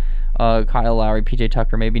unquote. Kyle Lowry, PJ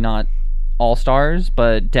Tucker, maybe not all-stars,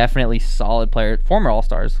 but definitely solid player, former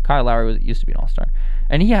all-stars. Kyle Lowry used to be an all-star,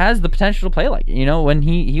 and he has the potential to play like it. When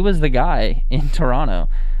he was the guy in Toronto.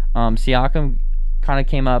 Siakam kind of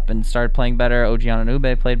came up and started playing better. OG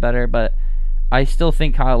Anunoby played better, but I still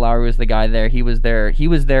think Kyle Lowry was the guy there. He was their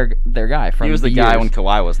guy from. He was the guy when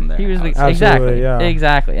Kawhi wasn't there. He was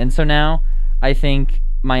exactly. And so now I think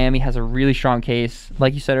Miami has a really strong case.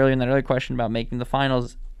 Like you said earlier in that other question about making the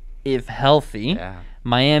finals, if healthy,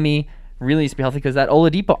 Miami really needs to be healthy because that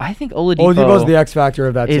Oladipo. I think Oladipo's the X factor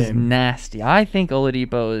of that team. Is nasty. I think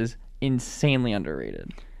Oladipo is insanely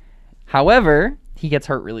underrated. However, he gets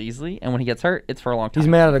hurt really easily, and when he gets hurt, it's for a long time. He's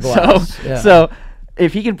made out of glass. So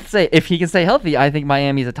if he can stay healthy, I think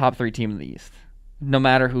Miami's a top 3 team in the East. No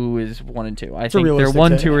matter who is 1 and 2. I think they're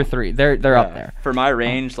 1, 2, or 3. They're up there. For my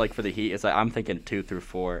range, for the Heat, it's I'm thinking 2 through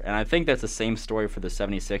 4. And I think that's the same story for the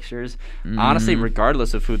 76ers. Honestly,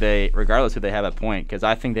 regardless of who they have at point, because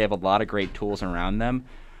I think they have a lot of great tools around them.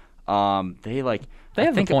 They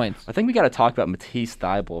have the points. I think we got to talk about Matisse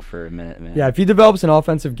Thybulle for a minute, man. Yeah, if he develops an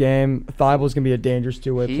offensive game, Thybulle's going to be a dangerous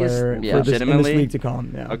two-way player in this league to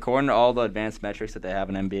come. Yeah. According to all the advanced metrics that they have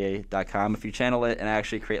on NBA.com, if you channel it and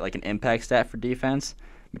actually create an impact stat for defense,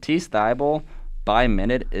 Matisse Thybulle, by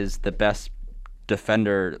minute, is the best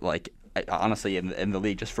defender, honestly, in the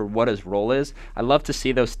league, just for what his role is. I love to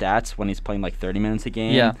see those stats when he's playing 30 minutes a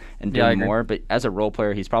game and doing more, but as a role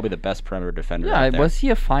player, he's probably the best perimeter defender out there. Was he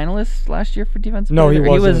a finalist last year for defensive No, he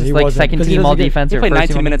wasn't. He was second team all defense. He played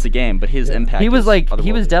 19 minutes a game, but his impact he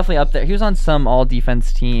was definitely up there. He was on some all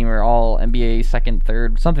defense team or all NBA second,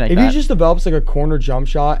 third, something like that. If he just develops a corner jump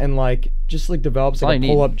shot and develops a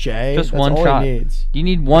pull-up J, just that's one all shot. He needs. You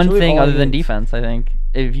need one thing other than defense, I think.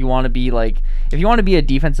 If you want to be a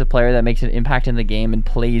defensive player that makes an impact in the game and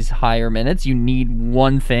plays higher minutes, you need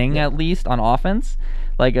one thing at least on offense,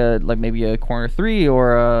 maybe a corner 3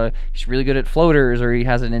 or he's really good at floaters or he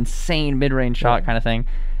has an insane mid-range shot kind of thing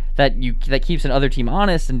that keeps an other team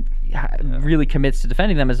honest and really commits to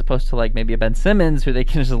defending them, as opposed to maybe a Ben Simmons who they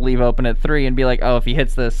can just leave open at 3 and be if he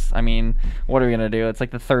hits this, what are we gonna do? It's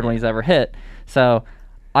the third one he's ever hit. So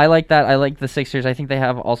I like that. I like the Sixers. I think they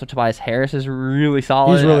have also Tobias Harris is really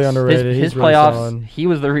solid. He's really underrated. His He's really playoffs, solid. he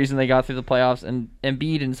was the reason they got through the playoffs, and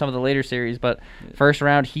Embiid in some of the later series. But first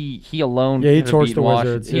round, he alone. Yeah, he could have torched beat the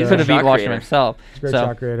Washington. Wizards. He Yeah. could have beat Shot Washington creator. himself. He's a great so,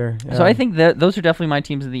 shot creator. Yeah. So I think that those are definitely my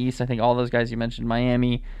teams in the East. I think all those guys you mentioned: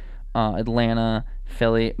 Miami, Atlanta,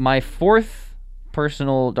 Philly. My fourth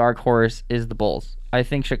personal dark horse is the Bulls. I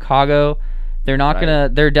think Chicago. They're not gonna.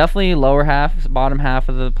 They're definitely lower half, bottom half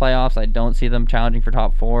of the playoffs. I don't see them challenging for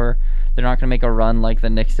top 4. They're not gonna make a run like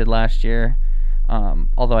the Knicks did last year.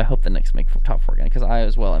 Although I hope the Knicks make top 4 again because I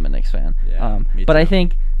as well am a Knicks fan. Yeah, me but too.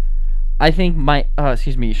 I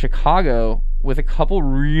think Chicago with a couple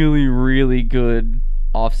really good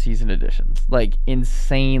off-season additions, like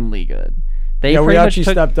insanely good. They we pretty much actually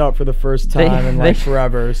took- stepped up for the first time in like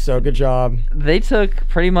forever. So good job. They took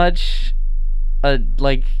pretty much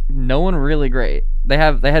no one really great. They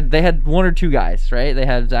had one or two guys, right? They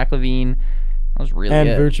had Zach LaVine. That was really And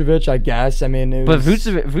good. Vucevic, I guess. I mean, it But was...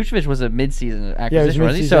 Vucevic was a mid-season Yeah, it was acquisition, wasn't he?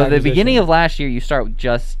 mid-season So the acquisition. beginning of last year, you start with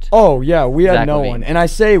just Oh, yeah, we had Zach no LaVine. one. And I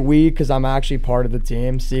say we because I'm actually part of the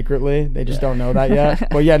team secretly. They just don't know that yet.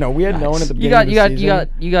 But yeah, no, we had no one at the beginning of the season.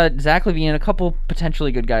 You got Zach LaVine and a couple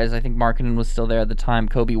potentially good guys. I think Markkanen was still there at the time.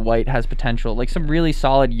 Kobe White has potential. Like some really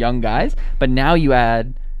solid young guys. But now you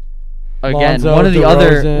add again Lonzo, one of the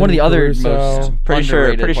DeRozan, other Caruso. most Pretty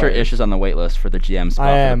sure underrated players. Ish is on the wait list for the GM spot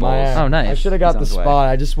I for am. the Bulls. Oh, nice. I should have got He's the on his way. spot.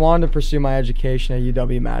 I just wanted to pursue my education at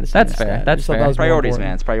UW-Madison. That's instead. fair. I That's just thought fair. that was more Priorities, important.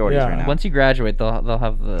 man. It's priorities Yeah. right now. Once you graduate, they'll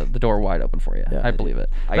have the door wide open for you. Yeah, I they believe do. it.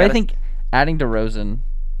 I But I gotta think adding DeRozan,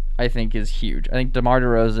 I think, is huge. I think DeMar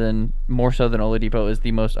DeRozan, more so than Oladipo, is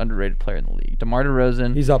the most underrated player in the league. DeMar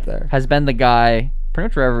DeRozan He's up there. has been the guy pretty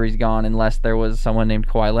much wherever he's gone, unless there was someone named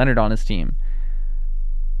Kawhi Leonard on his team.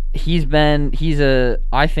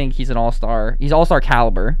 I think he's an all-star. He's all-star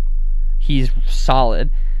caliber. He's solid.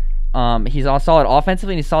 He's all solid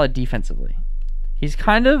offensively and he's solid defensively. I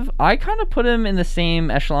kind of put him in the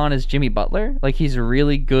same echelon as Jimmy Butler. Like he's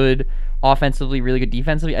really good offensively, really good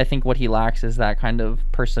defensively. I think what he lacks is that kind of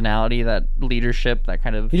personality, that leadership, that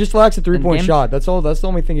kind of. He just lacks a three-point in-game. shot. That's all. That's the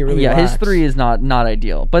only thing he really lacks. His three is not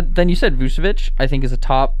ideal. But then you said Vucevic, I think, is a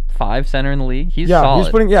top 5 center in the league. He's solid.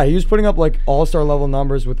 He was putting up like all-star level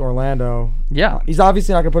numbers with Orlando. Yeah. He's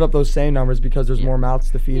obviously not gonna put up those same numbers because there's more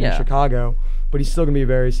mouths to feed in Chicago, but he's still gonna be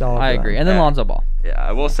very solid. I for agree. them. And then Lonzo Ball. Yeah,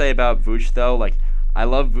 I will say about Vooch though, like I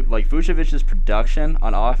love Vucevic's production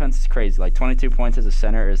on offense is crazy. Like 22 points as a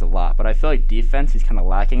center is a lot, but I feel like defense he's kind of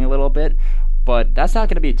lacking a little bit. But that's not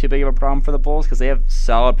going to be too big of a problem for the Bulls because they have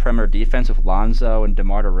solid perimeter defense with Lonzo and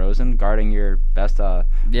DeMar DeRozan guarding your best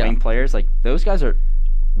wing players. Like those guys are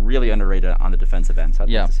really underrated on the defensive end. So I'd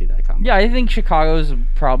love to see that come. Yeah, I think Chicago's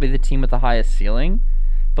probably the team with the highest ceiling,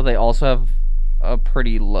 but they also have a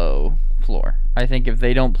pretty low floor. I think if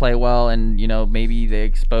they don't play well and, maybe they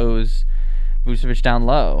expose Vucevic down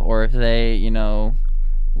low, or if they,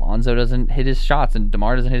 Lonzo doesn't hit his shots and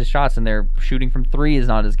DeMar doesn't hit his shots and their shooting from 3 is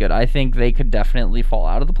not as good, I think they could definitely fall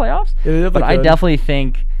out of the playoffs. Yeah, but I definitely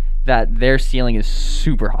think that their ceiling is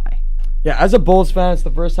super high. Yeah, as a Bulls fan, it's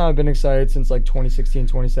the first time I've been excited since like 2016,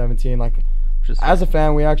 2017. Like, as a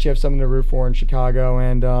fan, we actually have something to root for in Chicago,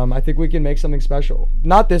 and I think we can make something special.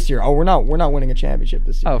 Not this year. Oh, we're not winning a championship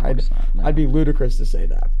this year. Oh, of course not. No. I'd be ludicrous to say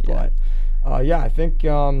that. Yeah. But I think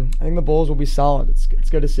the Bulls will be solid. It's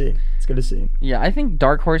good to see. It's good to see. Yeah, I think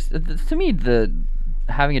dark horse. To me,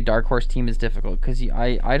 having a dark horse team is difficult because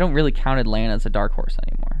I don't really count Atlanta as a dark horse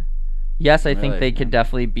anymore. Yes, I think they could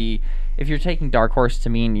definitely be. If you're taking dark horse to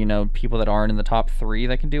mean, people that aren't in the top 3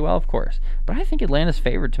 that can do well, of course. But I think Atlanta's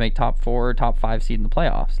favored to make top 4, top 5 seed in the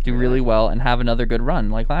playoffs, do really well, and have another good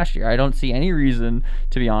run like last year. I don't see any reason,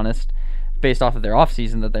 to be honest, based off of their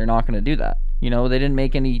offseason, that they're not going to do that. They didn't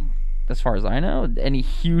make any, as far as I know, any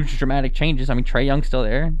huge dramatic changes. I mean, Trae Young's still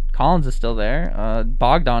there. Collins is still there.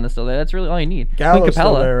 Bogdan is still there. That's really all you need. Gallo's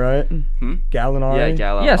still there, right? Gallinari. Yeah,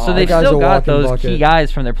 Gallo. Yeah, so they've still got those key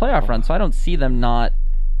guys from their playoff run, so I don't see them not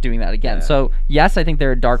doing that again. Yeah. So, yes, I think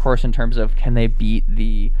they're a dark horse in terms of can they beat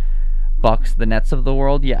the Bucks, the Nets of the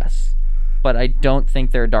world? Yes. But I don't think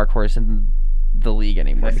they're a dark horse in the league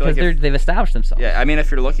anymore because they've established themselves. Yeah, I mean, if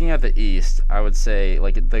you're looking at the East, I would say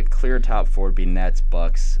like the clear top 4 would be Nets,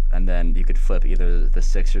 Bucks, and then you could flip either the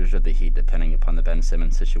Sixers or the Heat depending upon the Ben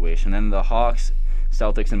Simmons situation. And the Hawks,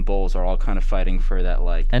 Celtics, and Bulls are all kind of fighting for that,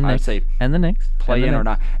 like, And I would Knicks. say And the Knicks. play in or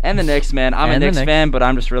not. And the Knicks, man. I'm a And the Knicks Knicks. fan, but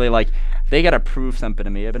I'm just really like, they got to prove something to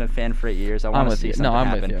me. I've been a fan for 8 years. I want to with see you. something No,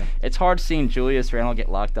 I'm with happen. you. It's hard seeing Julius Randle get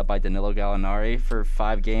locked up by Danilo Gallinari for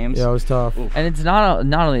 5 games. Yeah, it was tough. Oof. And it's not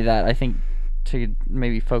only that. I think to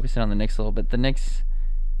maybe focus in on the Knicks a little bit, the Knicks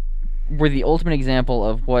were the ultimate example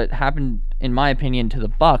of what happened, in my opinion, to the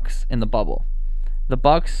Bucks in the bubble. the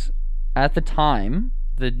Bucks at the time,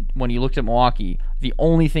 when you looked at Milwaukee, the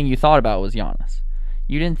only thing you thought about was Giannis.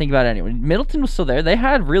 You didn't think about anyone. Middleton was still there. They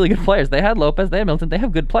had really good players. They had Lopez. They had Middleton. They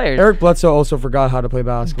have good players. Eric Bledsoe also forgot how to play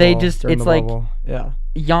basketball. It's the like bubble. Yeah.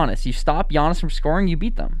 Giannis. You stop Giannis from scoring, you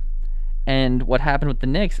beat them. And what happened with the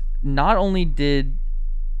Knicks, not only did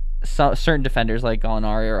certain defenders like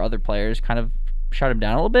Gallinari or other players kind of shut him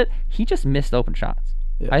down a little bit, he just missed open shots.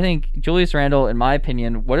 Yeah. I think Julius Randle, in my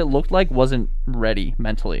opinion, what it looked like wasn't ready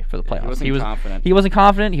mentally for the playoffs. He wasn't confident. He wasn't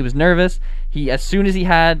confident. He was nervous. As soon as he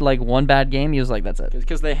had like one bad game, he was like, "That's it."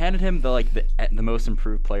 Because they handed him the most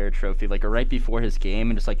improved player trophy like right before his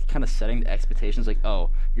game, and just like kind of setting the expectations, like,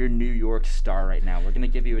 "Oh, you're New York star right now. We're gonna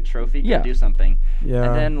give you a trophy. Go do something." Yeah.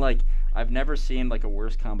 And then like I've never seen like a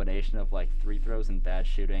worse combination of like free throws and bad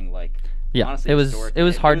shooting. Like honestly, it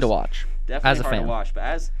was hard to watch. Definitely as a hard fan to watch, but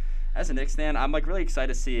as a Knicks fan, I'm like really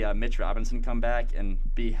excited to see Mitch Robinson come back and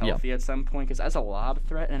be healthy at some point. Because as a lob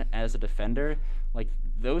threat and as a defender, like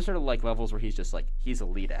those are like levels where he's just like he's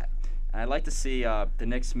elite at. And I'd like to see the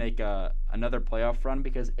Knicks make another playoff run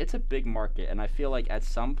because it's a big market, and I feel like at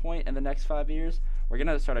some point in the next 5 years, we're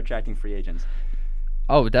gonna start attracting free agents.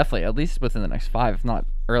 Oh, definitely. At least within the next 5, if not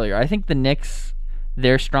earlier. I think the Knicks,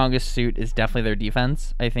 their strongest suit is definitely their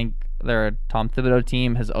defense. I think their Tom Thibodeau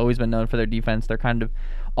team has always been known for their defense. They're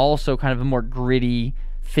also kind of a more gritty,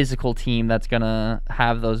 physical team that's going to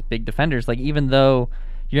have those big defenders. Like, even though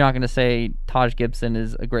you're not going to say Taj Gibson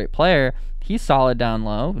is a great player, he's solid down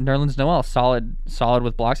low. Nerlens Noel, solid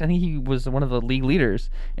with blocks. I think he was one of the league leaders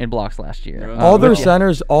in blocks last year. All their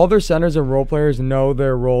centers and role players know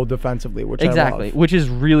their role defensively, which I love. Which is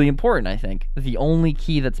really important, I think. The only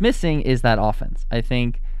key that's missing is that offense. I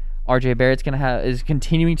think RJ Barrett's is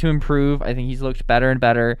continuing to improve. I think he's looked better and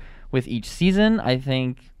better with each season. I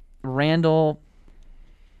think Randall,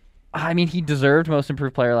 he deserved most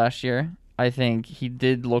improved player last year. I think he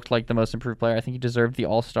did look like the most improved player. I think he deserved the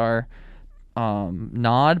All-Star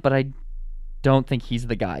nod, but I don't think he's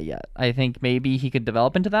the guy yet. I think maybe he could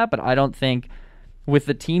develop into that, but I don't think with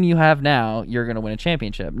the team you have now, you're going to win a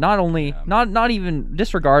championship. Not even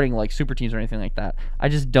disregarding like super teams or anything like that. I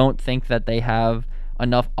just don't think that they have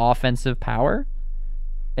enough offensive power,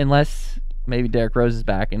 unless maybe Derrick Rose is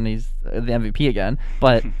back and he's the MVP again.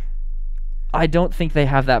 But I don't think they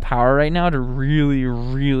have that power right now to really,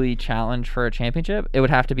 really challenge for a championship. It would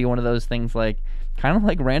have to be one of those things like kind of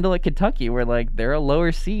like Randall at Kentucky, where like they're a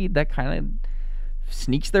lower seed that kind of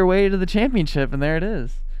sneaks their way to the championship, and there it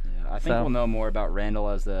is. I think we'll know more about Randall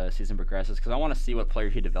as the season progresses because I want to see what player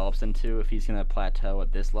he develops into, if he's going to plateau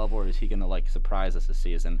at this level or is he going to like surprise us this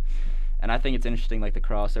season. And I think it's interesting, like the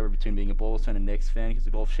crossover between being a Bulls fan and Knicks fan, because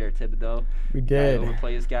we both share Thibodeau. We did.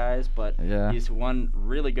 Overplays guys, but he's one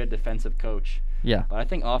really good defensive coach. Yeah. But I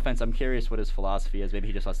think offense, I'm curious what his philosophy is. Maybe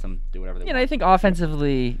he just lets them do whatever they want. I think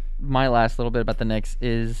offensively, my last little bit about the Knicks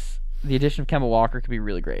is the addition of Kemba Walker could be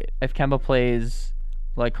really great. If Kemba plays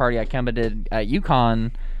like Cardiac Kemba did at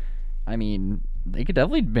UConn, they could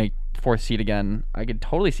definitely make 4th seed again. I could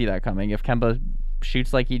totally see that coming. If Kemba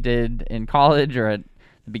shoots like he did in college or at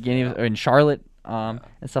the beginning or in Charlotte and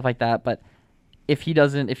stuff like that. But if he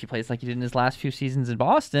plays like he did in his last few seasons in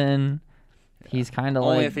Boston, he's kind of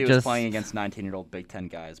like only if he was playing against 19-year-old Big Ten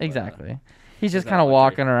guys. But, exactly. He's just kind of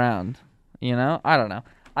walking around. I don't know.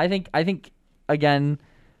 I think again,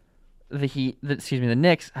 the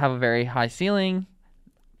Knicks have a very high ceiling,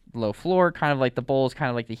 low floor, kind of like the Bulls, kind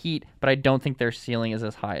of like the Heat, but I don't think their ceiling is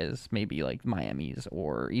as high as maybe like Miami's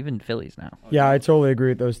or even Philly's now. Yeah, I totally agree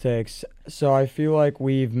with those takes. So I feel like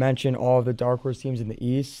we've mentioned all of the dark horse teams in the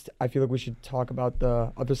East. I feel like we should talk about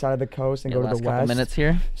the other side of the coast and go to the West. Couple minutes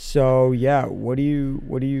here. So yeah, what do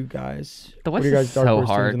you guys? The West is dark horse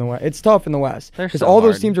hard. Teams in the West? It's tough in the West because all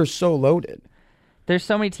those teams are so loaded. There's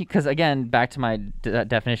so many teams. Because again, back to my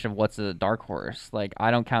definition of what's a dark horse. Like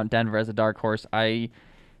I don't count Denver as a dark horse. I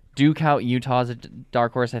do count Utah as a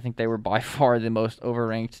dark horse. I think they were by far the most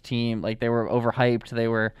overranked team. Like they were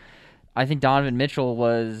overhyped. I think Donovan Mitchell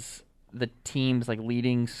was the team's like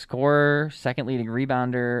leading scorer, second leading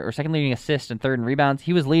rebounder, or second leading assist, and third in rebounds.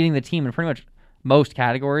 He was leading the team in pretty much most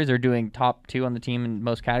categories, or doing top 2 on the team in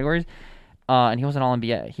most categories. And he was an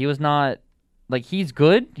All-NBA. He was not like he's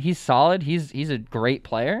good. He's solid. He's a great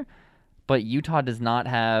player, but Utah does not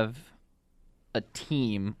have a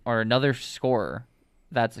team or another scorer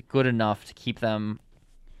that's good enough to keep them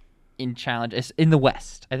in challenge. It's in the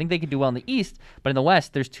West. I think they could do well in the East, but in the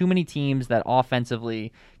West, there's too many teams that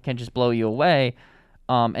offensively can just blow you away.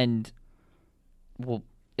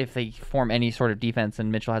 If they form any sort of defense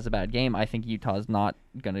and Mitchell has a bad game, I think Utah's not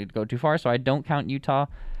going to go too far, so I don't count Utah.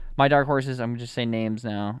 My dark horses, I'm just saying names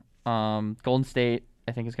now. Golden State,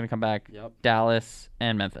 I think is going to come back. Yep. Dallas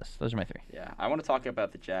and Memphis. Those are my 3. Yeah, I want to talk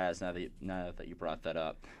about the Jazz now that you brought that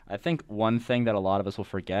up. I think one thing that a lot of us will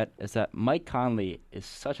forget is that Mike Conley is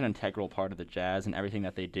such an integral part of the Jazz and everything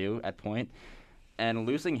that they do at point. And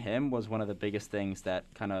losing him was one of the biggest things that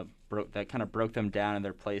kind of broke them down in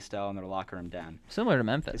their play style and their locker room down. Similar to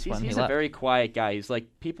Memphis. He's a very quiet guy. He's like,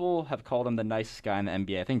 people have called him the nicest guy in the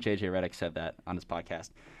NBA. I think JJ Redick said that on his podcast.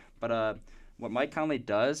 But what Mike Conley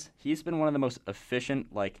does, he's been one of the most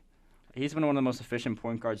efficient point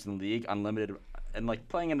guards in the league, unlimited, and like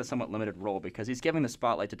playing in a somewhat limited role because he's giving the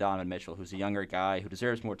spotlight to Donovan Mitchell, who's a younger guy who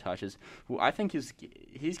deserves more touches, who I think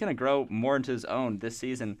he's going to grow more into his own this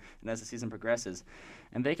season and as the season progresses.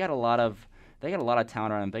 And they got a lot of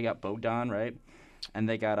talent around him. They got Bogdan, right? And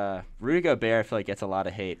they got Rudy Gobert. I feel like gets a lot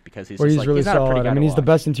of hate because he's really not a pretty solid. guy I mean, to he's the watch.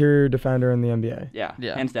 best interior defender in the NBA. Yeah,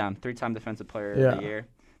 hands down, 3-time defensive player of the year.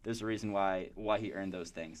 There's a reason why he earned those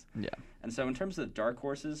things. Yeah. And so in terms of the dark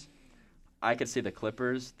horses, I could see the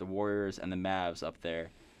Clippers, the Warriors, and the Mavs up there.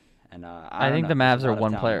 And I think the Mavs are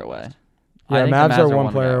one player away. Yeah, Mavs are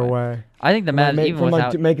one player away. I think the Mavs, even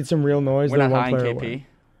without making some real noise, we're they're not one high in player KP. away.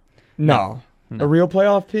 No. A real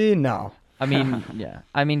playoff P? No. I mean, yeah.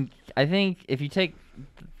 I mean, I think if you take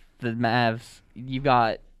the Mavs, you've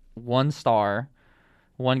got one star,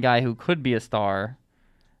 one guy who could be a star,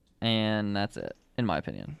 and that's it, in my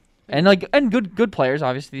opinion. And good players.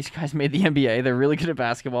 Obviously, these guys made the NBA. They're really good at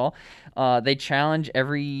basketball. They challenge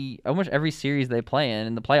almost every series they play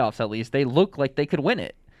in the playoffs. At least they look like they could win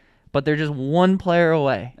it, but they're just one player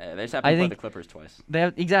away. Yeah, they just have to play the Clippers twice.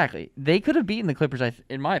 Exactly. They could have beaten the Clippers.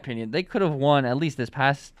 In my opinion, they could have won at least this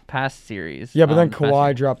past series. Yeah, but then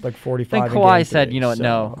Kawhi dropped like 45. Then Kawhi said, three,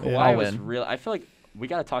 no, Kawhi I'll was win. real. I feel like we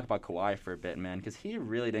got to talk about Kawhi for a bit, man, because he doesn't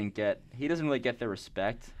really get the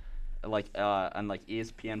respect. On like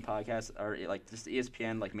ESPN podcasts or like just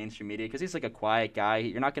ESPN like mainstream media because he's like a quiet guy.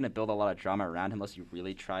 You're not going to build a lot of drama around him unless you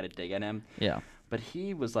really try to dig at him. Yeah. But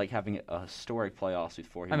he was like having a historic playoffs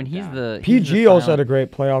before he. I mean, he's down. the PG also had a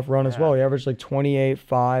great playoff run as well. He averaged like 28,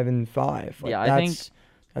 5, and 5. Like, I think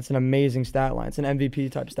that's an amazing stat line. It's an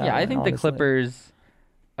MVP type stat line. Yeah, I think honestly. the Clippers,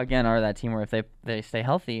 again, are that team where if they stay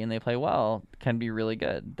healthy and they play well, can be really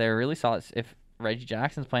good. They're really solid. If Reggie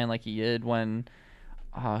Jackson's playing like he did when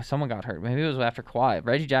someone got hurt, maybe it was after Kawhi.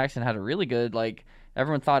 Reggie Jackson had a really good,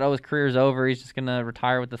 everyone thought, his career's over. He's just going to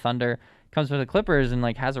retire with the Thunder. Comes with the Clippers and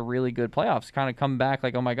has a really good playoffs. Kind of come back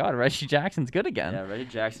oh my God, Reggie Jackson's good again. Yeah, Reggie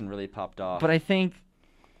Jackson really popped off. But I think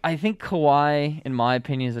Kawhi, in my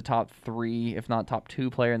opinion, is a top 3, if not top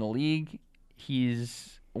 2 player in the league.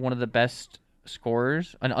 He's one of the best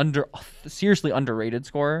scorers, seriously underrated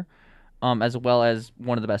scorer, as well as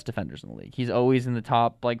one of the best defenders in the league. He's always in the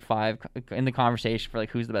top 5 in the conversation for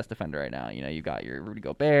who's the best defender right now. You know, you got your Rudy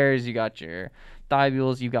Goberts, you got your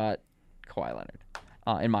Thibaults, you got Kawhi Leonard.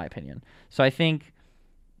 In my opinion. So I think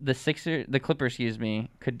the Clippers,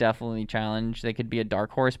 could definitely challenge. They could be a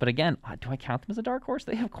dark horse, but again, do I count them as a dark horse?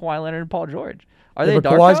 They have Kawhi Leonard and Paul George. Are they a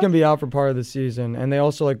dark horse? Kawhi's gonna be out for part of the season, and they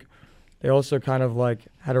also kind of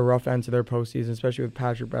had a rough end to their postseason, especially with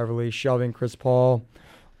Patrick Beverley shoving Chris Paul,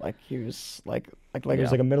 he was it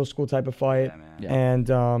was a middle school type of fight. Yeah, and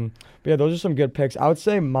but yeah, those are some good picks. I would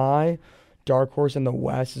say my dark horse in the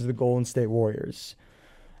West is the Golden State Warriors.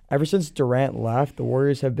 Ever since Durant left, the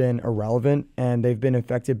Warriors have been irrelevant, and they've been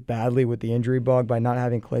affected badly with the injury bug by not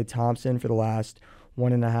having Klay Thompson for the last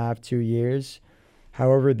 1.5, 2 years.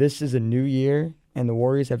 However, this is a new year, and the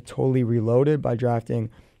Warriors have totally reloaded by drafting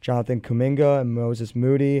Jonathan Kuminga and Moses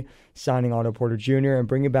Moody, signing Otto Porter Jr., and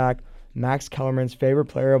bringing back Max Kellerman's favorite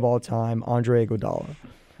player of all time, Andre Iguodala.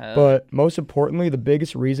 But most importantly, the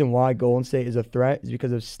biggest reason why Golden State is a threat is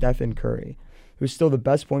because of Stephen Curry, who's still the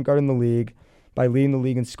best point guard in the league, by leading the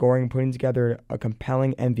league in scoring and putting together a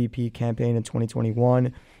compelling MVP campaign in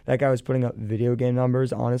 2021. That guy was putting up video game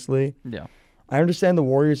numbers, honestly. Yeah. I understand the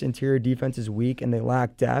Warriors' interior defense is weak and they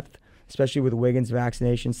lack depth, especially with Wiggins'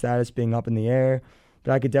 vaccination status being up in the air.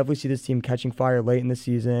 But I could definitely see this team catching fire late in the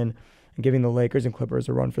season and giving the Lakers and Clippers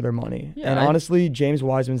a run for their money. Yeah, and honestly, James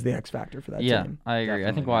Wiseman's the X factor for that team. Yeah, I agree. Definitely.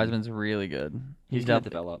 I think Wiseman's really good. He's going to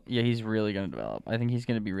develop. Yeah, he's really going to develop. I think he's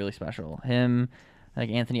going to be really special. Him,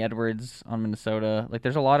 Anthony Edwards on Minnesota.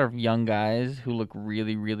 There's a lot of young guys who look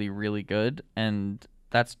really, really, really good, and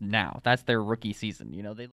that's their rookie season. You know, they